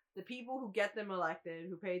backers, the people who get them elected,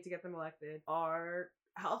 who pay to get them elected, are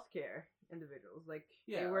healthcare individuals.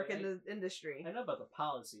 They work in the industry. I know about the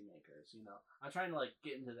policymakers, I'm trying to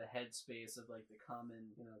get into the headspace of the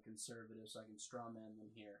common, conservatives so I can strawman them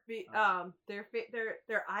here.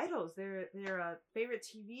 Their idols, their favorite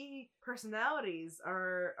TV personalities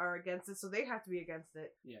are against it, so they have to be against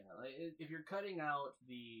it. Yeah, if you're cutting out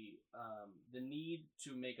the need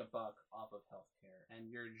to make a buck off of healthcare, and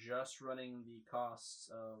you're just running the costs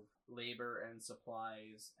of labor and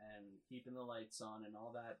supplies and keeping the lights on and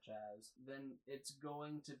all that jazz, then it's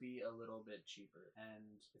going to be a little bit cheaper.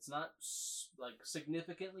 And it's not like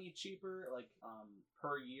significantly cheaper, like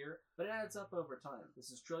per year, but it adds up over time.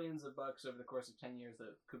 This is trillions of bucks over the course of 10 years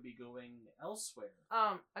that could be going elsewhere.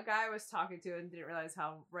 A guy I was talking to and didn't realize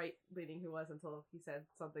how right-leaning he was until he said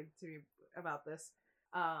something to me about this.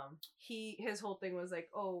 His whole thing was like,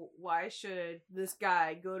 oh, why should this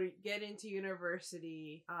guy get into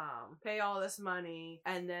university, pay all this money,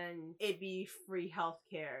 and then it be free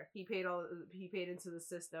healthcare? He paid into the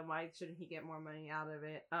system. Why shouldn't he get more money out of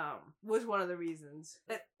it? Was one of the reasons.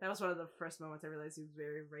 That was one of the first moments I realized he was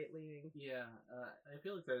very right leaning. Yeah, I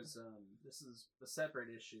feel like there's this is a separate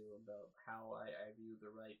issue about how I view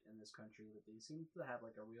the right in this country, that they seem to have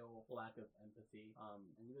like a real lack of empathy,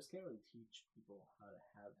 and you just can't really teach people how to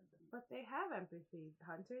have empathy. But they have empathy,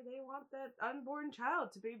 Hunter. They want that unborn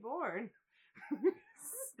child to be born.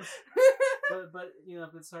 but you know,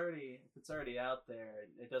 if it's already out there,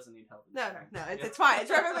 it doesn't need help. No, it's fine. It's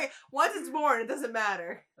perfectly. Once it's born, it doesn't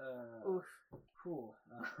matter. Oof. Cool.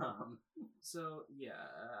 So yeah,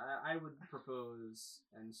 I would propose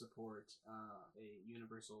and support a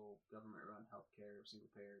universal government-run healthcare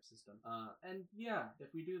single-payer system. And yeah,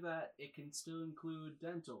 if we do that, it can still include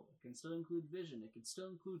dental, it can still include vision, it can still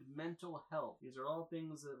include mental health. These are all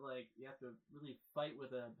things that like you have to really fight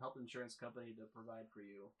with a health insurance company to provide for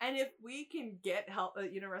you. And if we can get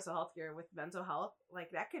universal healthcare with mental health,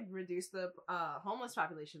 like that could reduce the homeless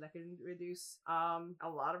population. That can reduce a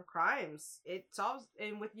lot of crimes. It solves,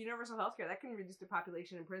 and with universal healthcare, that can reduce the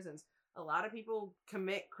population in prisons. A lot of people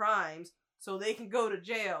commit crimes so they can go to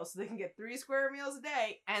jail, so they can get 3 square meals a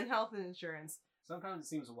day and health insurance. Sometimes it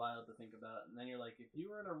seems wild to think about, and then you're like, if you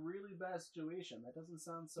were in a really bad situation, that doesn't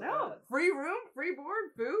sound so bad. Free room, free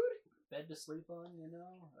board, food, bed to sleep on, you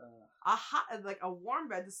know, a warm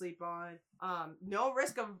bed to sleep on. No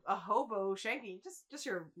risk of a hobo shanking, just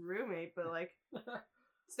your roommate, but like.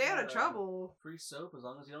 Stay out of trouble. Free soap as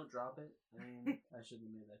long as you don't drop it. I mean, I shouldn't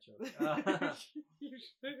have made that joke. You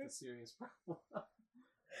should. It's a serious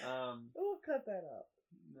problem. We'll cut that up.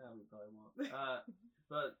 No, we probably won't.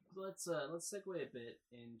 But let's segue a bit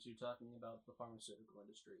into talking about the pharmaceutical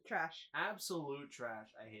industry. Trash. Absolute trash.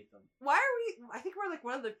 I hate them. Why are we? I think we're like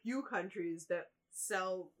one of the few countries that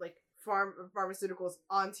sell like pharmaceuticals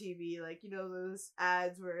on TV, like, you know, those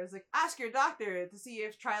ads where it's like, ask your doctor to see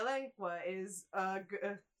if Trilengua is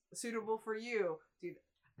suitable for you, dude.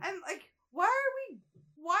 And like, why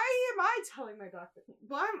am I telling my doctor?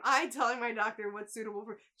 Why am I telling my doctor what's suitable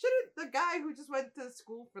for? Shouldn't the guy who just went to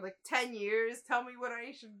school for like 10 years tell me what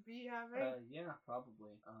I should be having? Yeah,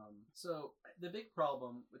 probably. So the big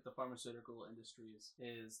problem with the pharmaceutical industries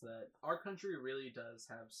is that our country really does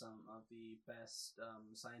have some of the best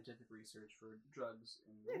scientific research for drugs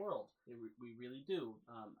in the world. We really do.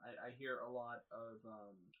 I hear a lot of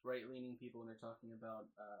right-leaning people when they're talking about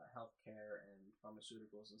healthcare and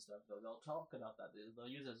pharmaceuticals and stuff. They'll talk about that. They'll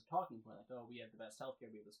use it as a talking point, like, oh, we have the best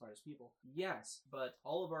healthcare, we have the smartest people. Yes, but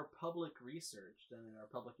all of our public research done in our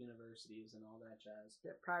public universities and all that jazz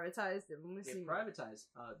get privatized.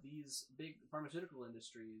 These big pharmaceutical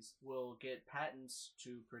industries will get patents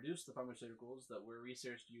to produce the pharmaceuticals that were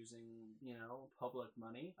researched using, you know, public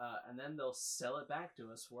money, and then they'll sell it back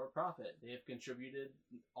to us for a profit. They have contributed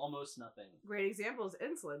almost nothing. Great example is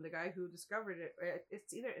insulin. The guy who discovered it,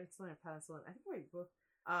 it's either insulin or penicillin. I think maybe both.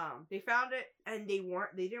 They found it and they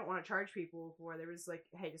didn't want to charge people for. There was like,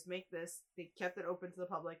 hey, just make this. They kept it open to the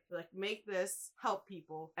public. They're like, make this, help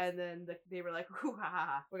people. And then they were like, hoo ha ha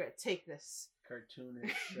ha, we're gonna take this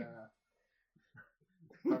cartoonish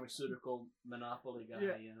pharmaceutical monopoly guy,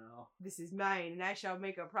 yeah. You know, this is mine and I shall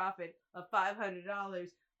make a profit of $500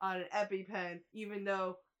 on an EpiPen, even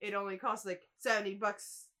though it only costs like $70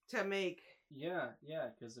 to make. Yeah,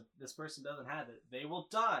 because if this person doesn't have it, they will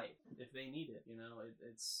die if they need it. You know,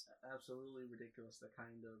 it's absolutely ridiculous, the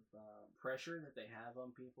kind of pressure that they have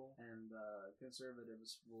on people. And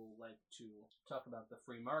conservatives will like to talk about the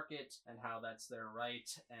free market and how that's their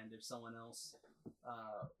right. And if someone else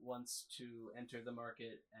wants to enter the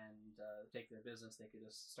market and take their business, they could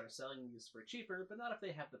just start selling these for cheaper, but not if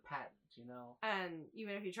they have the patent, you know? And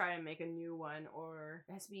even if you try to make a new one, or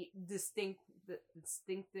it has to be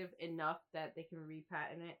distinctive enough that they can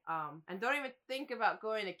repatent it. And don't even think about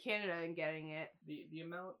going to Canada and getting it. The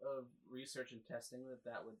amount of research and testing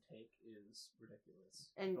that would take is ridiculous.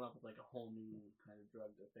 And come up with like a whole new kind of drug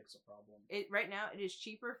to fix a problem. Right now it is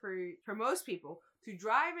cheaper for most people to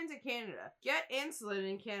drive into Canada, get insulin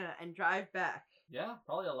in Canada, and drive back. Yeah,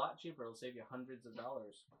 probably a lot cheaper. It'll save you hundreds of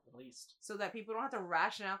dollars, at least. So that people don't have to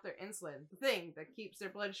ration out their insulin. The thing that keeps their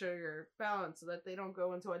blood sugar balanced so that they don't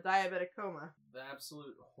go into a diabetic coma. The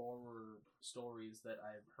absolute horror stories that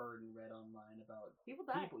I've heard and read online about People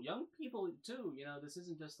die. young people too. This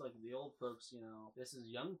isn't just like the old folks. This is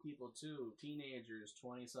young people too, teenagers,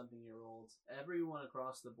 20-something-year-olds, everyone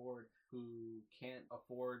across the board who can't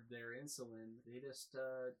afford their insulin. They just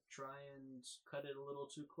try and cut it a little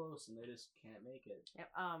too close, and they just can't make it. Yep.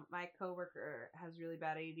 My coworker has really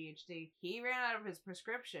bad ADHD. He ran out of his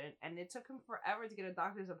prescription, and it took him forever to get a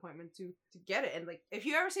doctor's appointment to get it. And like, if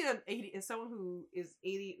you ever seen someone who is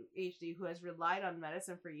ADHD who has relied on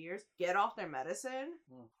medicine for years get off their medicine.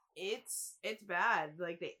 It's bad.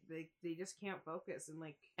 Like they just can't focus,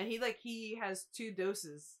 and he has 2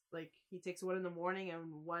 doses. Like, he takes one in the morning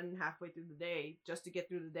and one halfway through the day just to get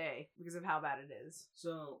through the day because of how bad it is.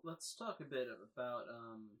 So let's talk a bit about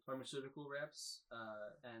pharmaceutical reps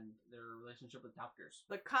and their relationship with doctors.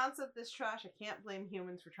 The concept is trash. I can't blame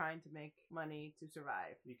humans for trying to make money to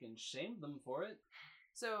survive. You can shame them for it.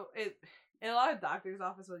 So in a lot of doctors'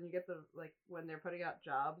 office, when you get when they're putting out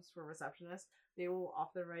jobs for receptionists, they will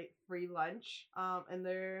often write free lunch in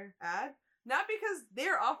their ad. Not because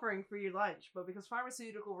they're offering free lunch, but because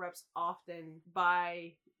pharmaceutical reps often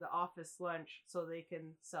buy the office lunch so they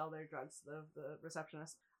can sell their drugs to the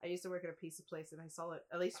receptionist. I used to work at a pizza place, and I saw it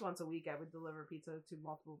at least once a week. I would deliver pizza to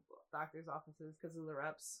multiple doctors' offices because of the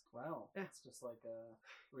reps. Wow. It's just like a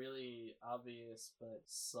really obvious but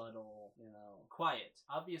subtle, quiet.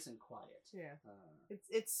 Obvious and quiet. Yeah.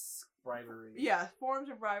 It's bribery. Yeah, forms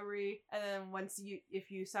of bribery. And then if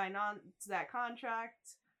you sign on to that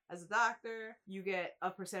contract as a doctor, you get a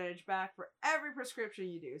percentage back for every prescription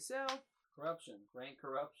you do. So corruption, rank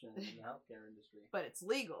corruption in the healthcare industry. But it's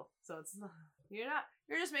legal, so it's not.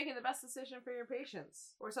 You're just making the best decision for your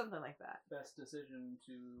patients, or something like that. Best decision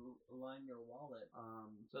to align your wallet.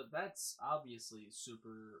 So that's obviously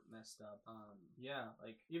super messed up. Yeah,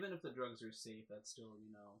 like, even if the drugs are safe, that's still,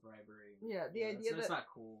 bribery. Yeah, the idea that's not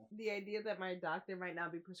cool. The idea that my doctor might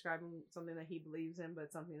not be prescribing something that he believes in,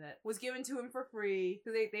 but something that was given to him for free.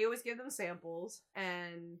 So they always give them samples,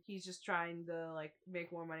 and he's just trying to, like,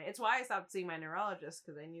 make more money. It's why I stopped seeing my neurologist,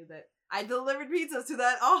 because I knew that I delivered pizzas to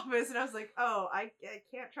that office, and I was like, oh, I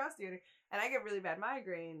can't trust you. And I get really bad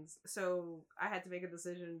migraines, so I had to make a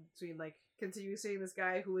decision between, like, continue seeing this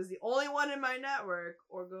guy who was the only one in my network,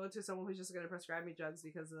 or go to someone who's just going to prescribe me drugs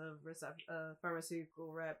because of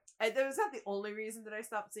pharmaceutical rep. And that was not the only reason that I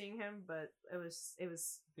stopped seeing him, but it was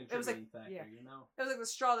like, factor, yeah, it was like the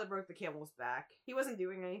straw that broke the camel's back. He wasn't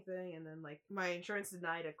doing anything, and then, like, my insurance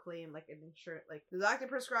denied a claim, like, an insurance, like, the doctor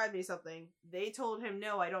prescribed me something, they told him,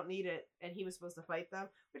 no, I don't need it, and he was supposed to fight them,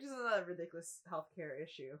 which is another ridiculous healthcare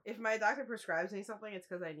issue. If my doctor prescribes me something, it's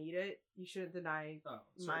because I need it. You shouldn't deny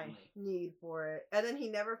my need for it. And then he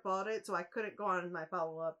never followed it, so I couldn't go on my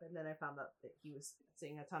follow-up, and then I found out that he was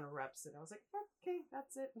seeing a ton of reps, and I was like, okay,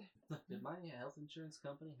 that's it. Did my health insurance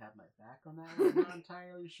company have my back on that one? I'm not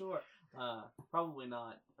entirely sure. Probably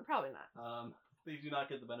not. Probably not. They do not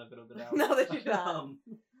get the benefit of the doubt. No, they do not.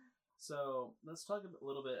 So let's talk a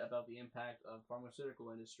little bit about the impact of pharmaceutical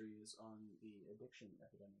industries on the addiction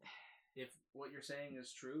epidemic. If what you're saying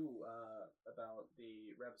is true about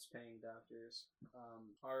the reps paying doctors,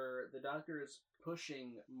 are the doctors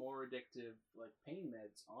pushing more addictive, like, pain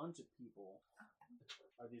meds onto people?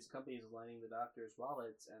 Are these companies lining the doctors'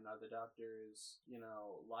 wallets, and are the doctors,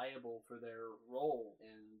 liable for their role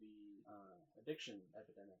in the addiction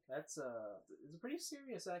epidemic? That's it's a pretty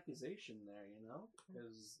serious accusation there,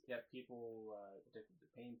 because you got people addicted to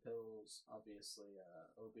pain pills, obviously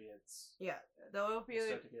opiates. Yeah, the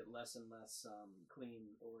opioid start to get less and less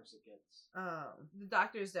clean the worse it gets. The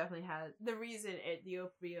doctors definitely had the reason the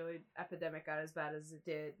opioid epidemic got as bad as it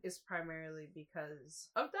did is primarily because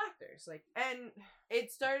of doctors. Like, and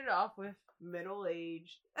it started off with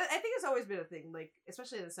middle-aged. I think it's always been a thing, like,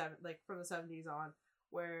 especially in from the 70s on,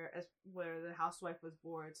 where the housewife was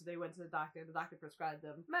bored, so they went to the doctor prescribed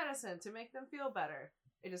them medicine to make them feel better.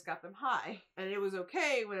 It just got them high. And it was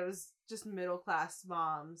okay when it was just middle-class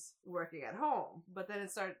moms working at home. But then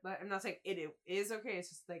it started, I'm not saying it is okay, it's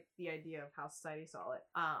just, like, the idea of how society saw it.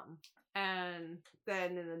 And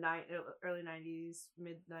then in the early 90s,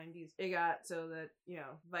 mid-90s, it got so that,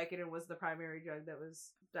 Vicodin was the primary drug that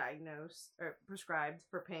was diagnosed or prescribed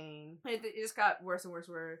for pain. It just got worse and worse,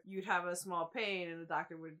 where you'd have a small pain and the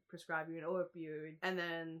doctor would prescribe you an opioid, and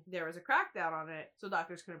then there was a crackdown on it, so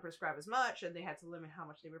doctors couldn't prescribe as much, and they had to limit how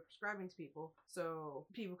much they were prescribing to people, so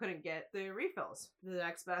people couldn't get the refills. The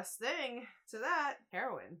next best thing to that,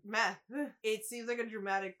 heroin, meth. It seems like a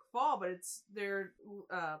dramatic fall, but it's their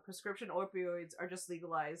prescription opioids are just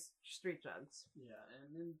legalized street drugs. Yeah,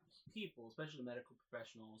 and then people, especially medical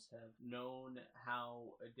professionals, have known how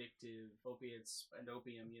addictive opiates and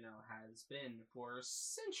opium, has been for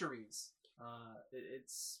centuries.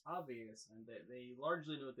 It's obvious, and they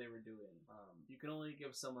largely knew what they were doing. You can only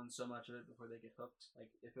give someone so much of it before they get hooked. Like,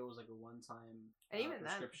 if it was like a one-time And even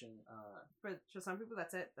prescription. For some people,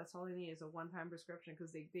 that's it. That's all they need is a one-time prescription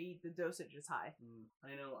because the dosage is high.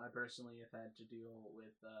 I know I personally have had to deal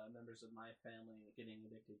with members of my family getting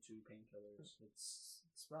addicted to painkillers.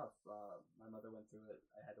 It's rough. My mother went through it.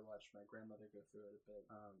 I had to watch my grandmother go through it a bit.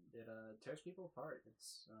 It tears people apart.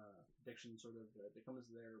 It's addiction sort of becomes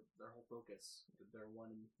their whole focus, their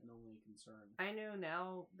one and only concern. I know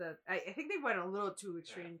now that I think they went a little too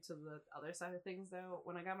extreme to the other side of things though.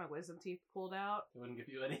 When I got my wisdom teeth pulled out, They wouldn't give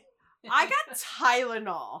you any. I got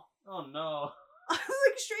Tylenol. Oh no.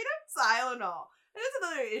 Like straight up Tylenol. And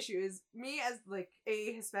that's another issue is me as like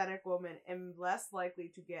a Hispanic woman am less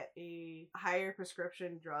likely to get a higher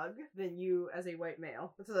prescription drug than you as a white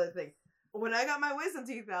male. That's another thing. When I got my wisdom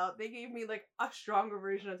teeth out, they gave me like a stronger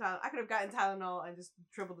version of Tylenol. I could have gotten Tylenol and just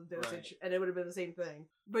tripled the dosage, and it would have been the same thing.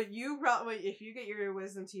 But you probably, if you get your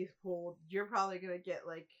wisdom teeth pulled, you're probably gonna get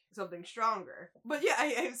like something stronger. But yeah,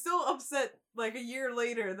 I'm still upset. Like a year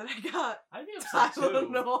later, that I got I'd be upset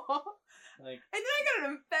Tylenol, too. Like, and then I got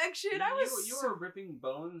an infection. You were ripping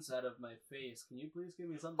bones out of my face. Can you please give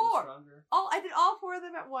me something 4. stronger? I did all 4 of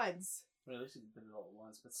them at once. Well, at least you did it all at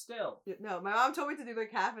once, but still. No, my mom told me to do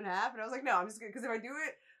like half and half, and I was like, no, I'm just gonna, because if I do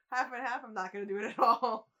it half and half, I'm not gonna do it at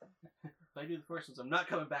all. If I do the first ones, I'm not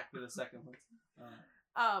coming back for the second ones.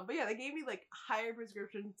 But yeah, they gave me like higher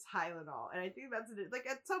prescription Tylenol, and I think that's it. Like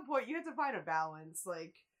at some point, you have to find a balance,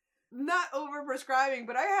 like not over prescribing,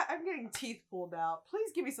 but I'm getting teeth pulled out.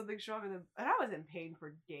 Please give me something stronger than. And I was in pain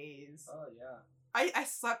for days. Oh yeah. I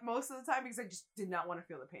slept most of the time because I just did not want to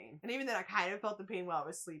feel the pain. And even then, I kind of felt the pain while I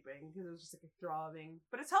was sleeping because it was just like a throbbing.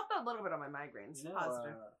 But it's helped a little bit on my migraines. You know,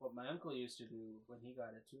 positive. what my uncle used to do when he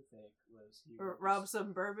got a toothache was he Rub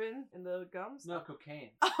some bourbon in the gums? No,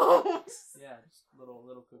 cocaine. Oh! Yeah, just little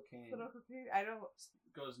cocaine. Little cocaine? I don't...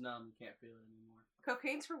 Goes numb, you can't feel it anymore.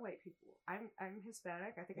 Cocaine's for white people. I'm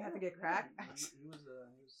Hispanic. I think I have to get crack. He was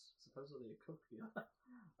supposedly a coke dealer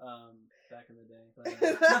back in the day. But,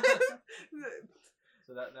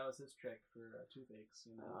 so that was his trick for toothaches,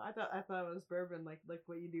 you know. I thought it was bourbon, like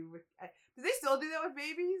what you do with. Do they still do that with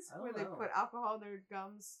babies, where they put alcohol in their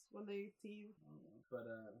gums when they teeth? I don't know.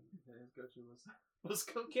 But his go-to was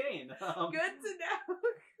cocaine. Good to know.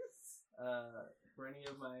 For any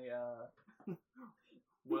of my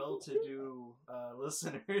well-to-do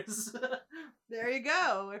listeners, there you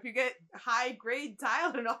go. If you get high-grade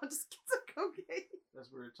Tylenol, just get some cocaine. As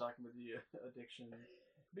we're talking about the addiction.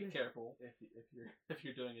 Be careful if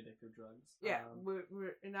you're doing addictive drugs. Yeah,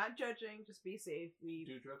 we're not judging. Just be safe. We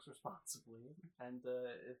do drugs responsibly, and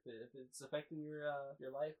if it's affecting your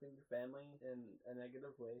life and your family in a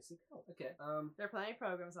negative way, seek help. Okay. There are plenty of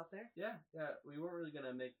programs out there. Yeah. We weren't really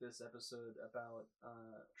gonna make this episode about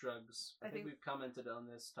drugs. I think we've commented on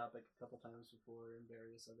this topic a couple times before in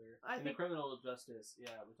various other the criminal justice.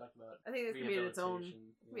 Yeah, we talked about. I think this could be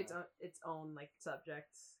its own like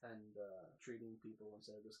subjects and treating people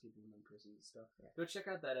instead of just keeping them in prison and stuff. Yeah. Go check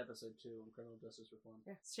out that episode too on criminal justice reform.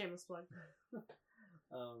 Yeah, shameless plug.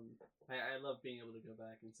 I love being able to go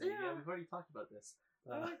back and say, yeah we've already talked about this.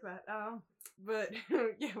 I like that. But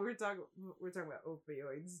yeah, we're talking about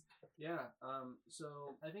opioids. Yeah.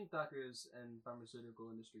 So I think doctors and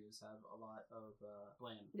pharmaceutical industries have a lot of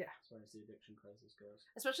blame. Yeah. As far as the addiction crisis goes,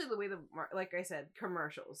 especially the way like I said,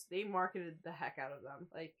 commercials. They marketed the heck out of them.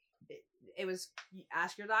 Like. It was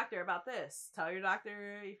ask your doctor about this. Tell your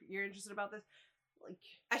doctor if you're interested about this. Like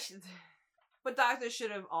but doctors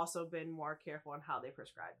should have also been more careful on how they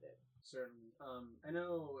prescribed it. Certainly. I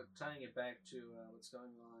know tying it back to what's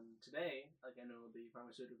going on today. Like I know the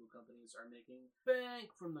pharmaceutical companies are making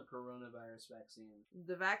bank from the coronavirus vaccine.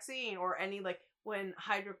 The vaccine or any like when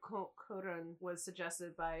hydrocodone was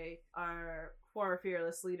suggested by our former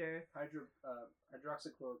fearless leader.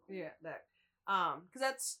 Hydroxychloroquine. Yeah, that. Because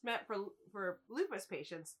that's meant for lupus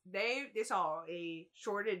patients. They saw a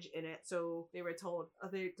shortage in it, so they were told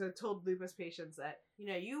they told lupus patients that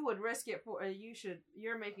you would risk it for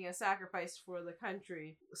you're making a sacrifice for the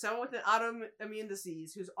country. Someone with an autoimmune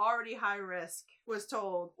disease who's already high risk was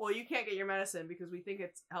told, well, you can't get your medicine because we think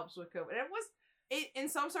it helps with COVID. And in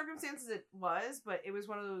some circumstances it was, but it was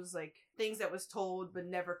one of those like things that was told but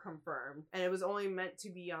never confirmed, and it was only meant to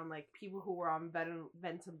be on like people who were on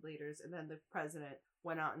ventilators, and then the president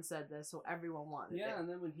went out and said this, so everyone wanted Yeah, it. and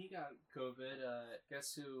then when he got COVID,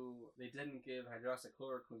 guess who they didn't give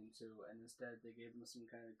hydroxychloroquine to, and instead they gave him some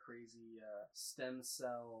kind of crazy stem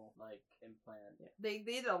cell like implant. Yeah. They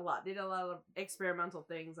did a lot. They did a lot of experimental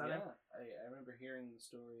things on him. I remember hearing the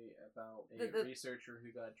story about a researcher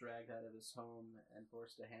who got dragged out of his home and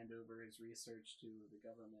forced to hand over his research to the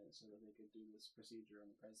government so that they could do this procedure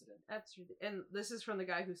on the president. That's and this is from the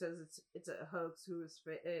guy who says it's a hoax,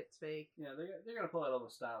 it's fake. Yeah, they're gonna pull out all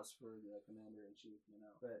the stops for the commander in chief, you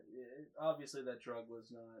know. But obviously that drug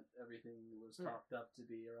was not everything it was talked up to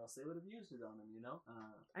be, or else they would have used it on him, you know.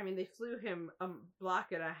 I mean, they flew him a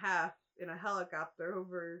block and a half in a helicopter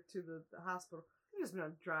over to the hospital. He was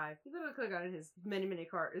gonna drive. He literally could have gotten his many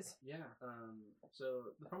cars. Yeah.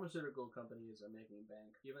 So the pharmaceutical companies are making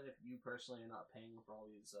bank, even if you personally are not paying for all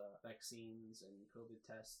these vaccines and COVID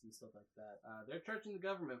tests and stuff like that. They're charging the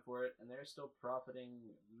government for it, and they're still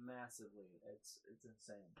profiting massively. It's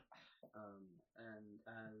insane. And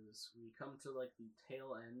as we come to like the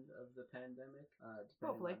tail end of the pandemic,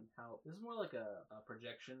 hopefully, on how this is more like a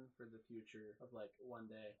projection for the future of like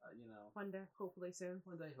one day, you know, one day, hopefully soon.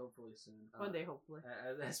 One day, hopefully soon. One day, hopefully.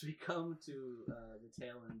 As we come to the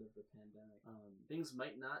tail end of the pandemic, things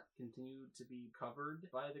might not continue to be covered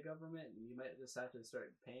by the government, and you might just have to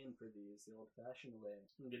start paying for these the old-fashioned way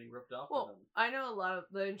and getting ripped off for them. I know a lot of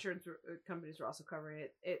the insurance companies were also covering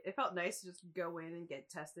it. It felt nice to just go in and get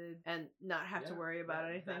tested and not have to worry about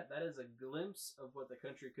anything. That is a glimpse of what the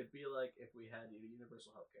country could be like if we had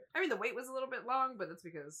universal healthcare. I mean, the wait was a little bit long, but that's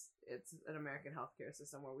because it's an American healthcare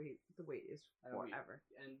system where the wait is forever.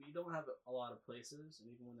 And we don't have a lot of places, and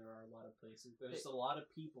even when there are a lot of places, there's just a lot of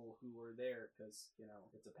people who are there because, you know,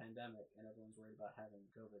 it's a pandemic and everyone's worried about having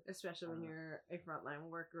COVID. Especially when you're a frontline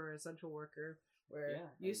worker or essential worker,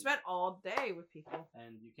 where you spent all day with people.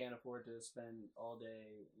 And you can't afford to spend all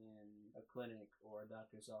day in a clinic or a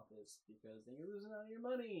doctor's office because then you're losing out on your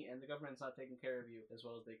money and the government's not taking care of you as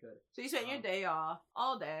well as they could. So you spent your day off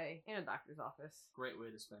all day in a doctor's office. Great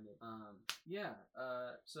way to spend it.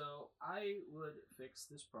 So I would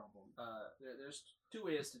fix this problem. There's two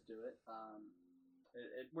ways to do it.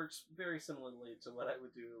 It works very similarly to what I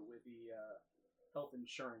would do with the health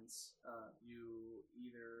insurance. You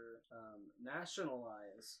either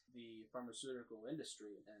nationalize the pharmaceutical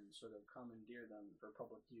industry and sort of commandeer them for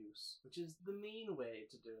public use, which is the main way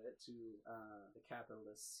to do it to the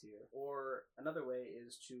capitalists here. Or another way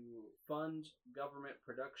is to fund government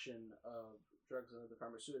production of drugs and other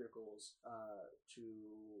pharmaceuticals to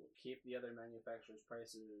keep the other manufacturers'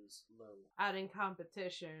 prices low. Adding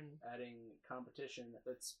competition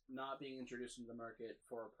that's not being introduced into the market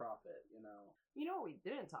for a profit, you know. You know what we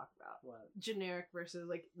didn't talk about? What? Generic versus,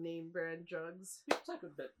 like, name brand drugs. We can talk a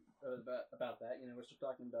bit about that. You know, we're still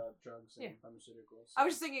talking about drugs and pharmaceuticals. So. I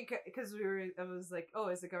was just thinking, because I was like, oh,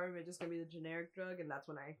 is the government just going to be the generic drug? And that's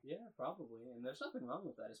when Yeah, probably. And there's nothing wrong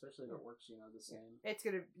with that, especially if it works, you know, the same. It's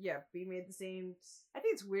going to, be made the same. I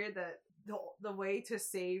think it's weird that the way to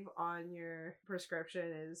save on your prescription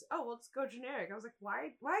is, oh, well, let's go generic. I was like,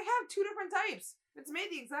 why have two different types? It's made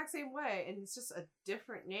the exact same way, and it's just a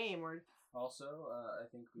different name. Or also, I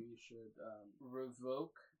think we should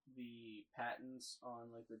revoke the patents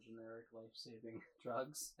on like the generic life-saving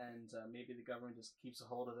drugs, and maybe the government just keeps a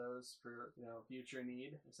hold of those for, you know, future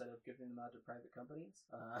need instead of giving them out to private companies.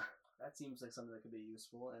 That seems like something that could be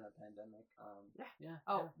useful in a pandemic.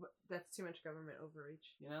 But that's too much government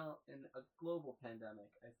overreach. You know, in a global pandemic,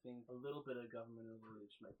 I think a little bit of government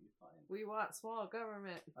overreach might be fine. We want small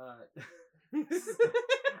government.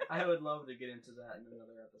 I would love to get into that in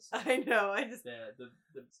another episode. I know.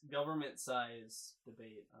 The government size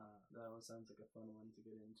debate. That one sounds like a fun one to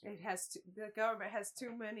get into. The government has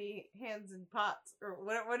too many hands in pots, or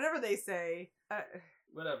whatever they say.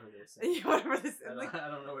 Whatever they say. Whatever they say. I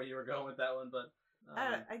don't know where you were going with that one, but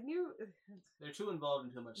I knew they're too involved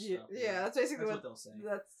in too much stuff. Yeah, that's basically what they'll say.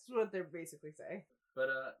 That's what they're basically saying. But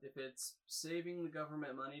if it's saving the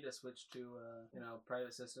government money to switch to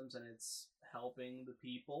private systems, and it's helping the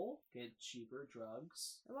people get cheaper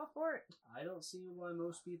drugs, I'm all for it. I don't see why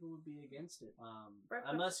most people would be against it.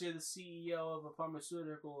 Unless you're the CEO of a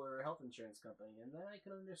pharmaceutical or health insurance company, and then I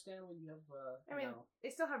can understand when you have. They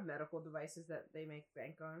still have medical devices that they make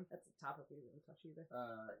bank on. That's a topic we didn't touch either.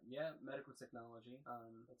 Medical technology.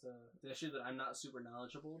 It's an issue that I'm not super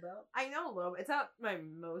knowledgeable about. I know a little bit. It's not my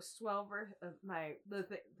most well-versed.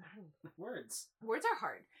 Words are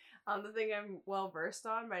hard. The thing I'm well versed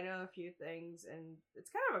on, but I know a few things, and it's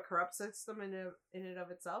kind of a corrupt system in and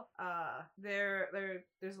of itself.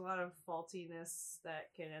 There's a lot of faultiness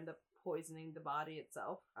that can end up poisoning the body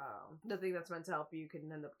itself. Nothing that's meant to help you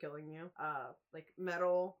can end up killing you. Like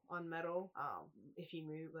metal on metal. If you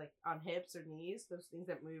move like on hips or knees, those things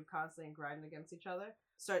that move constantly and grinding against each other,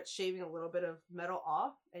 start shaving a little bit of metal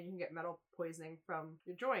off, and you can get metal poisoning from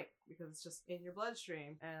your joint because it's just in your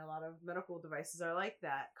bloodstream. And a lot of medical devices are like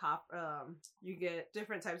that. You get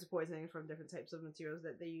different types of poisoning from different types of materials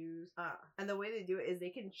that they use. And the way they do it is they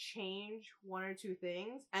can change one or two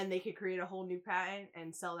things, and they can create a whole new patent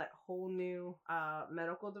and sell that whole new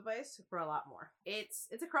medical device for a lot more. It's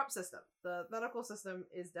a corrupt system. The medical system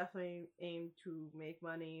is definitely aimed to make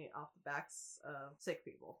money off the backs of sick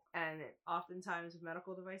people, and oftentimes with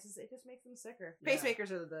medical devices, it just makes them sicker. Yeah.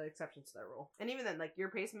 Pacemakers are the exception to that rule, and even then, like your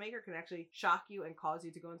pacemaker can actually shock you and cause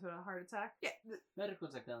you to go into a heart attack. Yeah, medical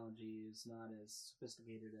technology is not as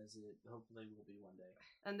sophisticated as it hopefully will be one day.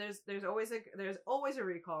 And there's always a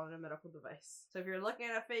recall on a medical device. So if you're looking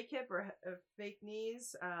at a fake hip or fake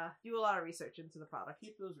knees, do a lot of research into the product.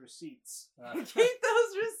 Keep those receipts. Keep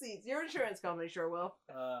those receipts. Your insurance company sure will.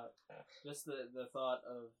 Just the thought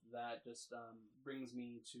of that just brings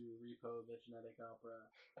me to Repo the Genetic Opera.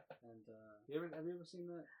 And have you ever seen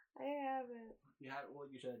that? I haven't. You have? Well,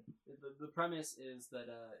 you should. The premise is that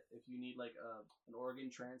if you need like an organ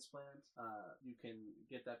transplant, you can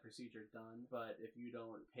get that procedure done. But if you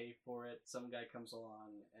don't pay for it, some guy comes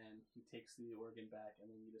along and he takes the organ back, and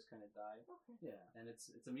then you just kind of die. Okay. Yeah, and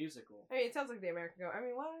it's a musical. I mean, it sounds like the American Go. I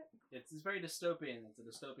mean, what? It's very dystopian. It's a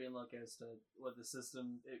dystopian look as to what the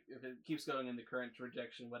system, if it keeps going in the current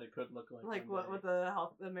trajectory, what it could look like. Like what the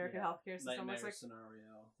American healthcare system looks like.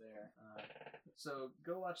 Scenario there. So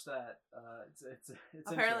go watch that. It's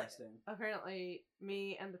interesting. Apparently,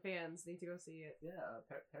 me and the fans need to go see it. Yeah,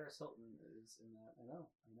 Paris Hilton is in that. I know.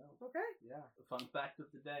 Okay. Yeah. Fun fact of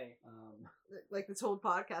the day. Like this whole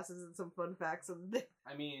podcast isn't some fun facts of the day.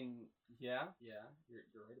 I mean, yeah,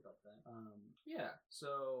 you're right about that. Yeah.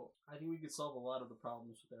 So I think we could solve a lot of the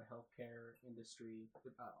problems with our healthcare industry,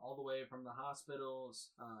 all the way from the hospitals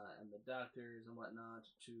and the doctors and whatnot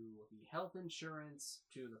to the health insurance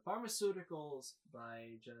to the pharmaceuticals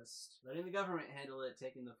by just letting the government handle it,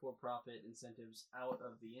 taking the for-profit incentives out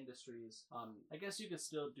of the industries. I guess you could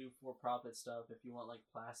still do for-profit stuff if you want like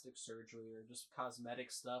plastic surgery or just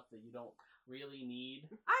cosmetic stuff that you don't really need.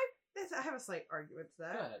 I have a slight argument to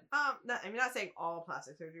that. Go ahead. I'm not saying all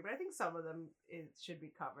plastic surgery, but I think some of them should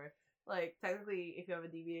be covered. Like, technically, if you have a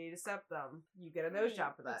deviated septum, you get a nose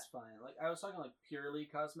job for that. That's fine. Like, I was talking like purely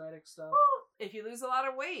cosmetic stuff. Well, if you lose a lot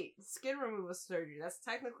of weight, skin removal surgery, that's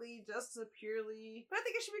technically just a purely... But I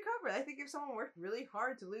think it should be covered. I think if someone worked really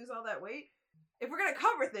hard to lose all that weight, if we're gonna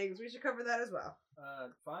cover things, we should cover that as well.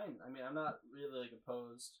 Fine. I mean, I'm not really, like,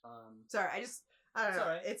 opposed. Sorry, I don't know.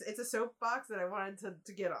 Right. It's a soapbox that I wanted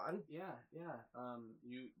to get on. Yeah.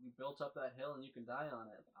 You built up that hill and you can die on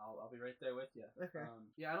it. I'll be right there with you. Okay.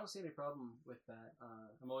 Yeah, I don't see any problem with that.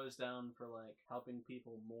 I'm always down for like helping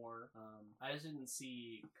people more. I just didn't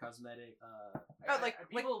see cosmetic.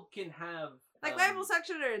 People can have like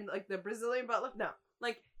liposuction or like the Brazilian butt lift. No,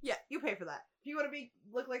 like yeah, you pay for that. If you want to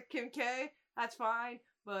look like Kim K, that's fine.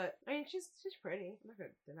 But I mean, she's pretty. I'm not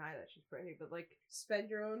gonna deny that she's pretty, but like,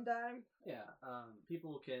 spend your own dime. Yeah,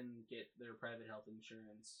 people can get their private health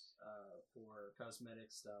insurance for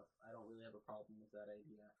cosmetic stuff. I don't really have a problem with that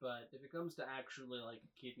idea. But if it comes to actually like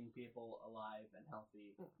keeping people alive and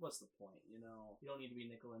healthy, what's the point? You know, you don't need to be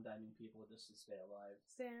nickel and diming people just to stay alive.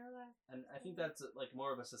 Stay alive. And I think that's like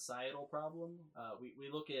more of a societal problem.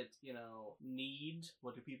 We look at need.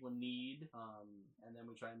 What do people need? And then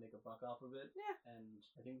we try and make a buck off of it. Yeah. And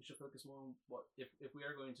I think we should focus more on what if we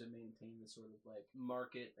are going to maintain this sort of like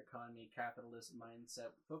market economy capitalist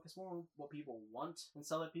mindset, focus more on what people want and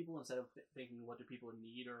sell at people instead of thinking what do people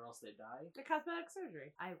need or else they die. The cosmetic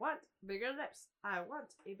surgery. I want bigger lips. I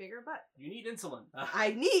want a bigger butt. You need insulin.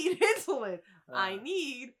 I need insulin. I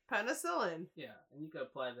need penicillin. Yeah, and you can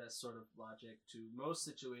apply that sort of logic to most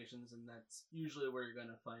situations, and that's usually where you're going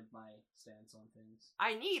to find my stance on things.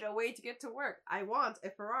 I need a way to get to work. I want a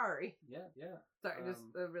Ferrari. Yeah. Sorry, just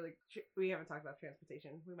really, we haven't talked about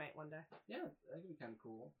transportation. We might one day. Yeah, that could be kind of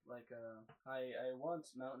cool. Like, I want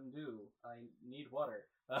Mountain Dew. I need water.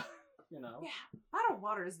 Yeah, bottled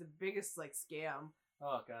water is the biggest, like, scam.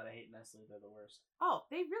 Oh, God, I hate Nestle. They're the worst. Oh,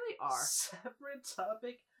 they really are. Separate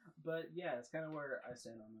topic, but yeah, it's kind of where I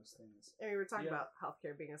stand on those things. I mean, we're talking about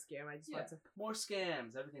healthcare being a scam. I just want to... More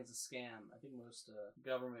scams. Everything's a scam. I think most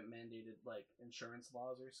government-mandated, like, insurance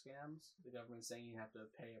laws are scams. The government saying you have to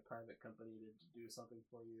pay a private company to do something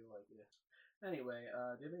for you. Like, yeah. Anyway,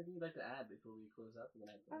 do you have anything you'd like to add before we close out for the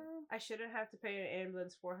night? I shouldn't have to pay an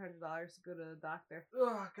ambulance $400 to go to the doctor.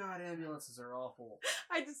 Oh, God, ambulances are awful.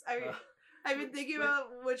 I've been thinking about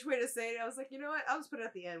which way to say it. I was like, you know what? I'll just put it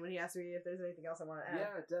at the end when he asks me if there's anything else I want to add.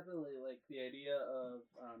 Yeah, definitely. Like the idea of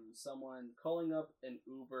someone calling up an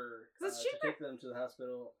Uber to take them to the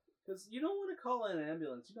hospital. Because you don't want to call an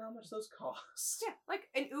ambulance. You know how much those cost. Yeah, like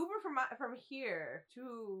an Uber from here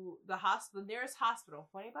to the hospital, the nearest hospital,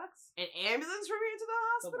 $20. An ambulance from here to the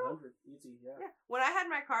hospital, $100, easy. Yeah. Yeah. When I had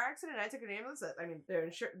my car accident, I took an ambulance. I mean,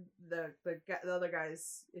 their the other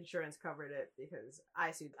guy's insurance covered it because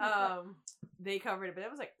I sued. They covered it, but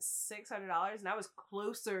it was like $600, and I was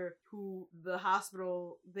closer to the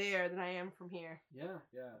hospital there than I am from here. Yeah.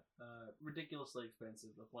 Ridiculously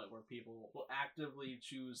expensive, to the point where people will actively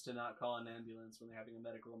choose to not call an ambulance when they're having a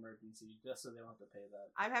medical emergency just so they don't have to pay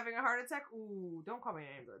that. I'm having a heart attack. Ooh, don't call me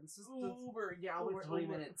an ambulance. Uber, yeah, I'll wait 20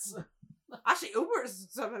 minutes. Actually, Uber is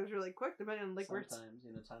sometimes really quick, depending on sometimes,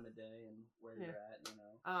 time of day and where you're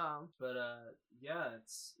at, But yeah,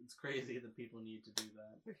 it's crazy that people need to do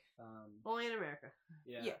that. Only in America.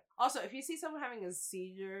 Yeah. Also, if you see someone having a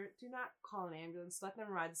seizure, do not call an ambulance. Let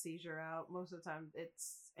them ride the seizure out. Most of the time,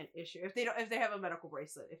 it's an issue. If they have a medical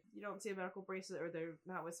bracelet, if you don't see a medical bracelet or they're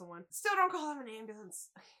not with someone, still don't call them an ambulance.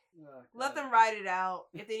 Let them ride it out.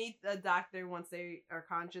 If they need a doctor once they are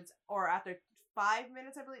conscious or after 5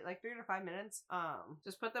 minutes, I believe, like 3 to 5 minutes,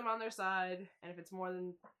 just put them on their side, and if it's more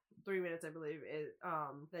than 3 minutes, I believe,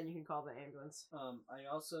 then you can call the ambulance. I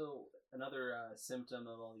also, another symptom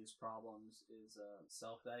of all these problems is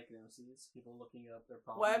self-diagnoses. People looking up their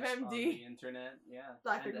problems WebMD. on the internet. Yeah.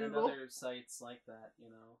 Dr. And Google. other sites like that,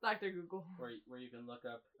 Dr. Google. Where you can look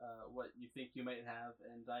up what you think you might have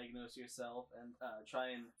and diagnose yourself and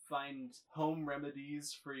try and find home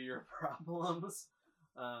remedies for your problems.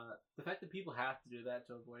 The fact that people have to do that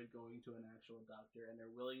to avoid going to an actual doctor, and they're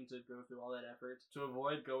willing to go through all that effort to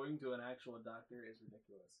avoid going to an actual doctor, is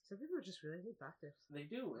ridiculous. Some people just really hate doctors. They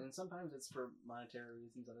do, and sometimes it's for monetary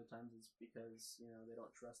reasons. Other times it's because they don't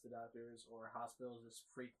trust the doctors, or hospitals just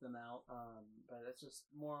freak them out. But it's just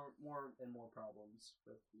more and more problems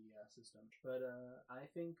with the system. But I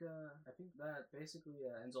think that basically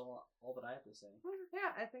ends all that I have to say.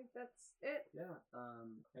 Yeah, I think that's it. Yeah.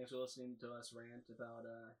 Thanks for listening to us rant about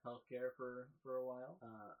healthcare for a while.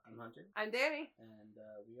 I'm Hunter. I'm Danny. And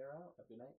we are out. Have a good night.